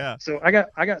 Yeah. So I got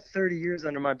 30 years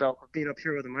under my belt of being up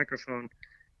here with a microphone,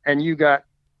 and you got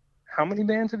how many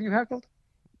bands have you heckled?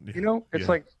 It's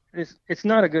like it's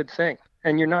not a good thing,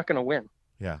 and you're not gonna win.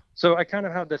 Yeah. So I kind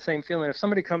of have the same feeling. If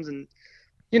somebody comes and,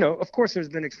 of course there's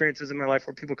been experiences in my life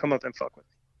where people come up and fuck with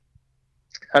me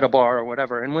at a bar or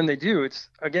whatever, and when they do, it's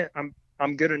again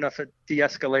I'm good enough at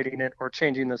de-escalating it or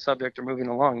changing the subject or moving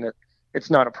along that it's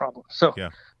not a problem. So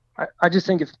I just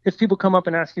think if people come up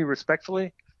and ask you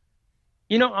respectfully,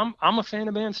 I'm a fan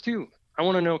of bands too. I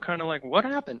want to know kind of like what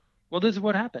happened. Well, this is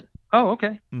what happened. Oh,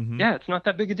 okay. Mm-hmm. Yeah, it's not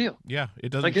that big a deal. Yeah, it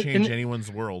doesn't change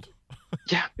anyone's world.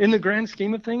 Yeah, in the grand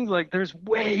scheme of things, like there's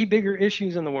way bigger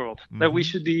issues in the world that we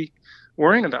should be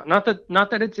worrying about. Not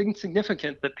that it's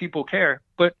insignificant that people care,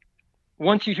 but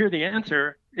once you hear the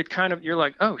answer, it kind of, you're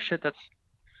like, oh shit, that's,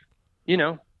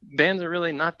 bands are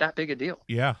really not that big a deal.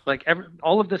 Yeah. Like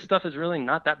all of this stuff is really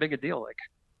not that big a deal. Like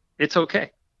it's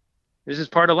okay. This is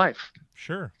part of life.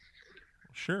 Sure.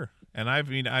 And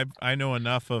I know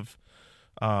enough of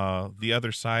the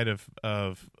other side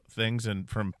of things, and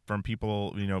from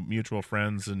people, mutual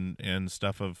friends and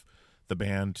stuff of the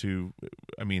band to,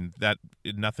 I mean, that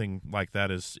nothing like that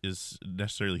is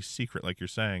necessarily secret, like you're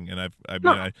saying. And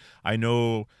I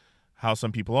know how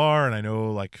some people are, and I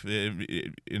know like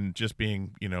in just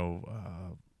being,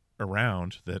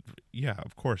 around that. Yeah,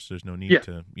 of course there's no need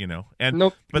to, and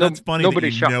but that's funny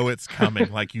that you know it's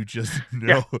coming. Like you just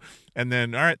know, and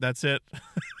then, all right, that's it.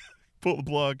 pull the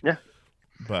plug. Yeah.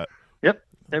 But Yep.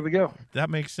 There we go. that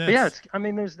makes sense. But yeah, I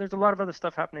mean, there's a lot of other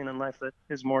stuff happening in life that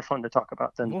is more fun to talk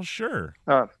about than, Well, sure.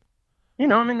 I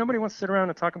mean, nobody wants to sit around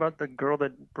and talk about the girl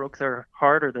that broke their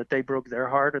heart or that they broke their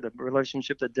heart or the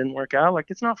relationship that didn't work out. Like,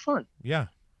 it's not fun. Yeah.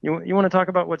 You want to talk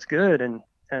about what's good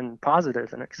and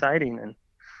positive and exciting and,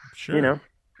 Sure.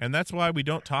 And that's why we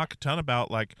don't talk a ton about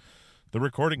like the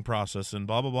recording process and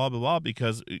blah, blah, blah, blah, blah,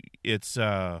 because it's,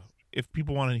 if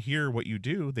people want to hear what you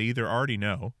do, they either already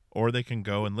know or they can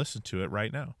go and listen to it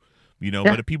right now,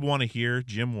 but if people want to hear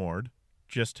Jim Ward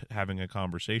just having a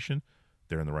conversation,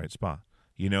 they're in the right spot,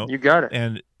 You got it.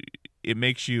 And it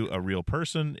makes you a real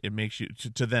person. It makes you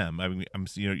to them. I mean,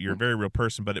 you're a very real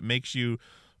person, but it makes you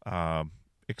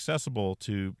accessible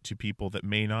to people that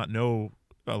may not know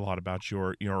a lot about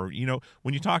your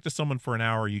when you talk to someone for an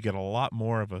hour, you get a lot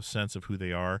more of a sense of who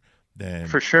they are than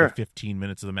for sure. the 15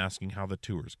 minutes of them asking how the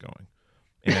tour's going.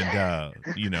 And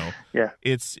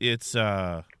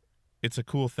it's a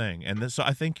cool thing. And so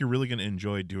I think you're really going to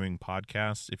enjoy doing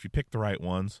podcasts if you pick the right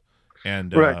ones.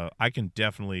 And I can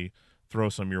definitely throw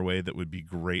some your way that would be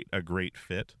a great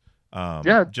fit.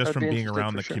 Just from being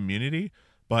around the community.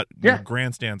 But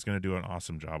Grandstand's going to do an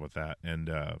awesome job with that. And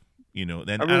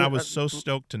I was so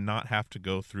stoked to not have to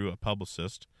go through a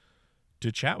publicist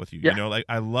to chat with you. Like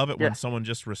I love it when someone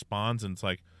just responds and it's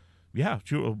like, yeah,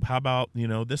 how about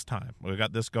this time we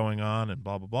got this going on and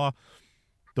blah blah blah.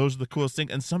 Those are the coolest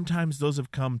things. And sometimes those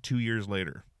have come 2 years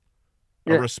later.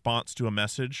 A response to a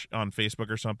message on Facebook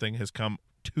or something has come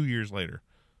 2 years later.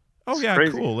 Oh, it's yeah,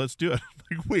 crazy. Cool. Let's do it.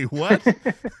 Like, wait, what?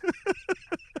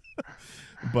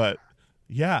 But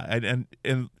yeah,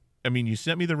 and I mean, you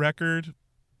sent me the record.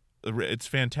 It's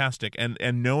fantastic.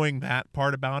 And knowing that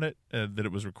part about it, that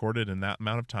it was recorded in that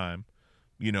amount of time,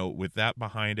 with that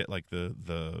behind it, like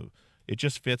it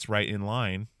just fits right in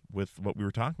line with what we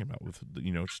were talking about with,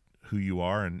 who you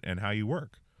are and how you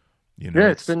work.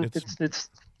 It's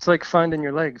like finding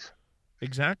your legs.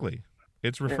 Exactly.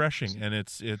 It's refreshing. And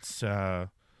it's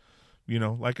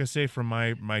like I say, from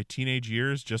my teenage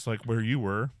years, just like where you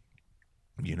were,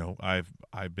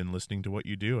 I've been listening to what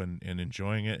you do and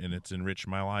enjoying it, and it's enriched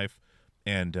my life.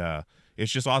 And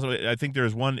it's just awesome. I think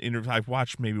there's one interview, I've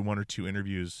watched maybe one or two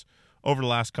interviews over the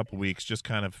last couple of weeks, just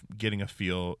kind of getting a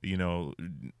feel,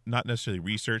 not necessarily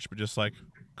research, but just like,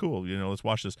 cool, let's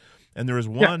watch this. And there was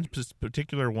one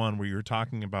particular one where you were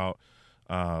talking about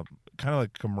kind of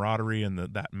like camaraderie and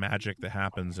that magic that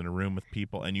happens in a room with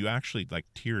people, and you actually like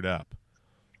teared up.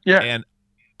 Yeah. And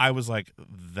I was like,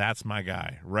 that's my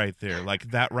guy right there.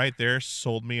 Like that right there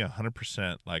sold me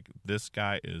 100%. Like this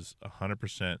guy is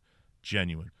 100%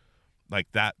 genuine.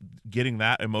 Like that, getting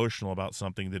that emotional about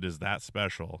something that is that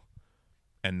special.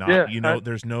 And not,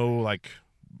 there's no like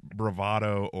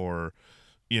bravado or,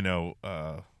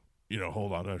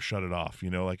 hold on, shut it off.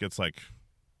 Like it's like,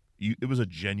 it was a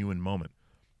genuine moment,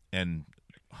 and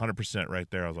 100% right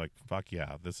there. I was like, fuck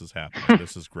yeah, this is happening.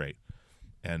 This is great.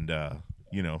 And,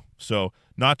 so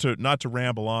not to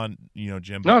ramble on,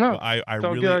 Jim, but no, I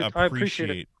really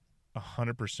appreciate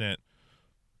 100%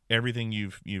 everything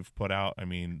you've put out. I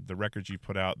mean, the records you've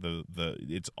put out,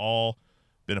 it's all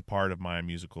been a part of my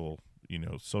musical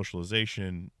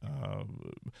socialization,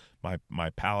 my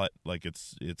palette. Like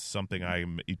it's something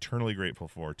I'm eternally grateful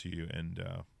for to you. And,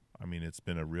 I mean, it's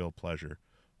been a real pleasure.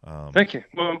 Thank you.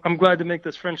 Well, I'm glad to make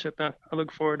this friendship. I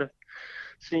look forward to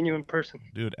seeing you in person.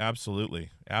 Dude,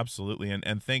 absolutely. Absolutely.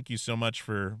 And thank you so much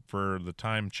for the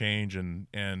time change and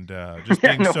just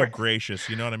being so gracious.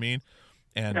 You know what I mean?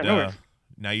 And,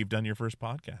 now you've done your first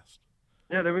podcast.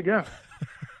 Yeah, there we go.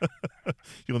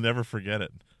 You'll never forget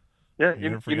it. Yeah,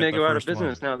 you may go out of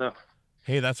business now, though.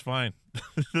 Hey, that's fine.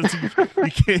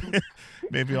 You can't,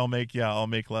 maybe I'll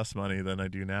make less money than I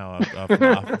do now off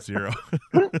at zero.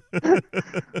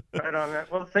 Right on, man.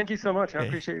 Well, thank you so much. I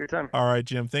appreciate your time. All right,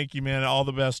 Jim. Thank you, man. All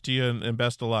the best to you and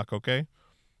best of luck, okay?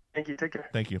 Thank you. Take care.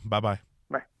 Thank you. Bye-bye.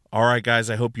 Bye. All right, guys.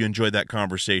 I hope you enjoyed that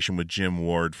conversation with Jim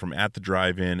Ward from At the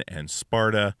Drive-In and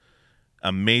Sparta.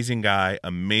 Amazing guy,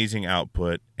 amazing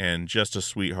output, and just a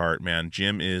sweetheart, man.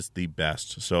 Jim is the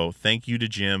best. So thank you to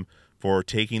Jim for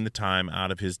taking the time out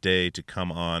of his day to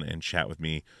come on and chat with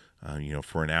me,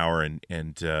 for an hour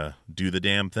and do the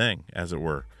damn thing, as it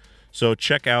were. So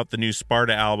check out the new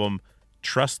Sparta album,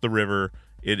 Trust the River.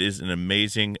 It is an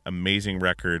amazing, amazing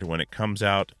record. When it comes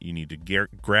out, you need to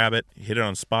grab it, hit it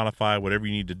on Spotify, whatever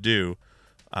you need to do.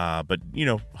 But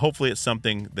hopefully it's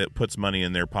something that puts money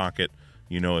in their pocket.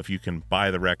 If you can buy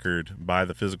the record, buy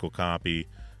the physical copy,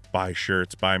 buy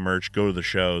shirts, buy merch, go to the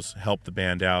shows, help the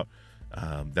band out.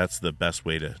 That's the best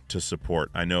way to support.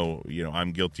 I know,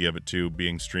 I'm guilty of it too,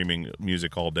 being streaming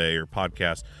music all day or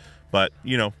podcasts. But,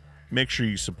 make sure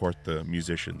you support the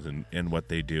musicians and what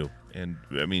they do. And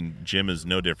I mean, Jim is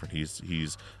no different.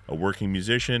 He's a working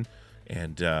musician,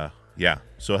 and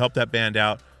so help that band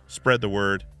out. Spread the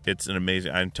word. It's an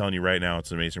amazing. I'm telling you right now,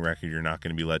 it's an amazing record. You're not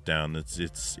going to be let down.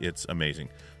 It's amazing.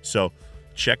 So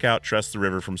check out Trust the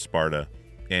River from Sparta,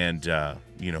 and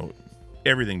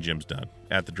everything Jim's done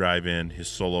at the drive-in, his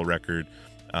solo record.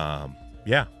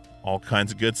 All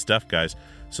kinds of good stuff, guys.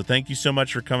 So thank you so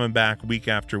much for coming back week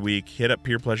after week. Hit up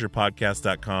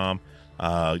peerpleasurepodcast.com.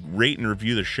 Rate and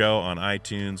review the show on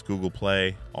iTunes, Google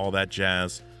Play, all that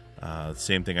jazz.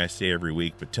 Same thing I say every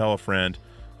week, but tell a friend.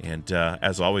 And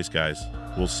as always, guys,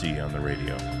 we'll see you on the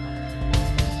radio.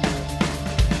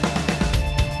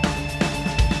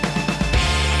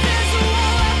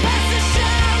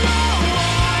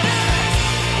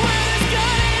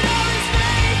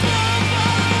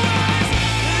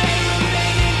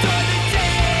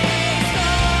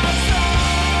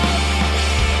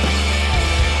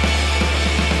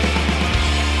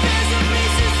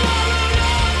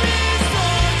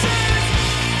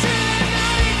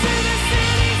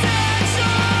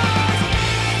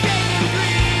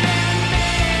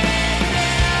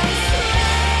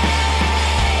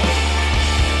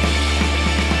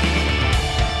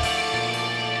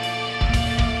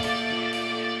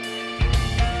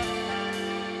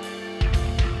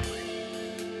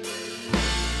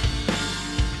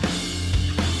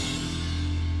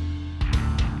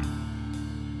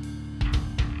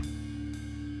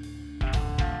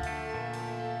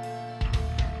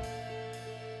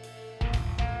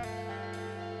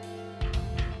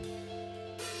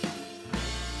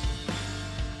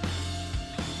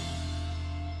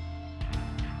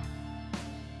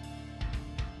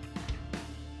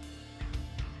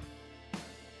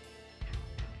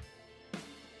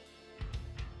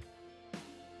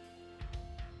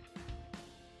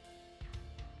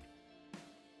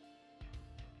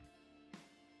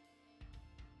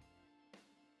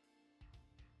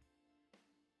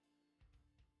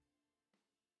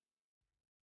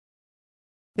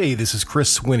 Hey, this is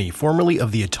Chris Swinney, formerly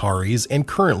of the Ataris and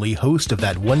currently host of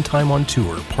That One Time on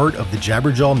Tour, part of the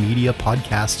Jabberjaw Media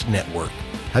Podcast Network.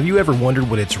 Have you ever wondered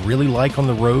what it's really like on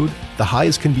the road? The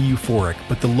highs can be euphoric,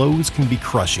 but the lows can be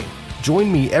crushing.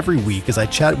 Join me every week as I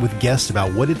chat with guests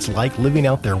about what it's like living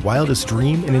out their wildest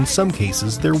dream and in some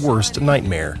cases, their worst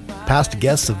nightmare. Past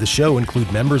guests of the show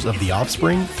include members of The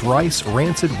Offspring, Thrice,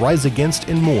 Rancid, Rise Against,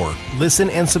 and more. Listen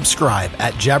and subscribe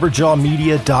at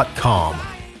jabberjawmedia.com.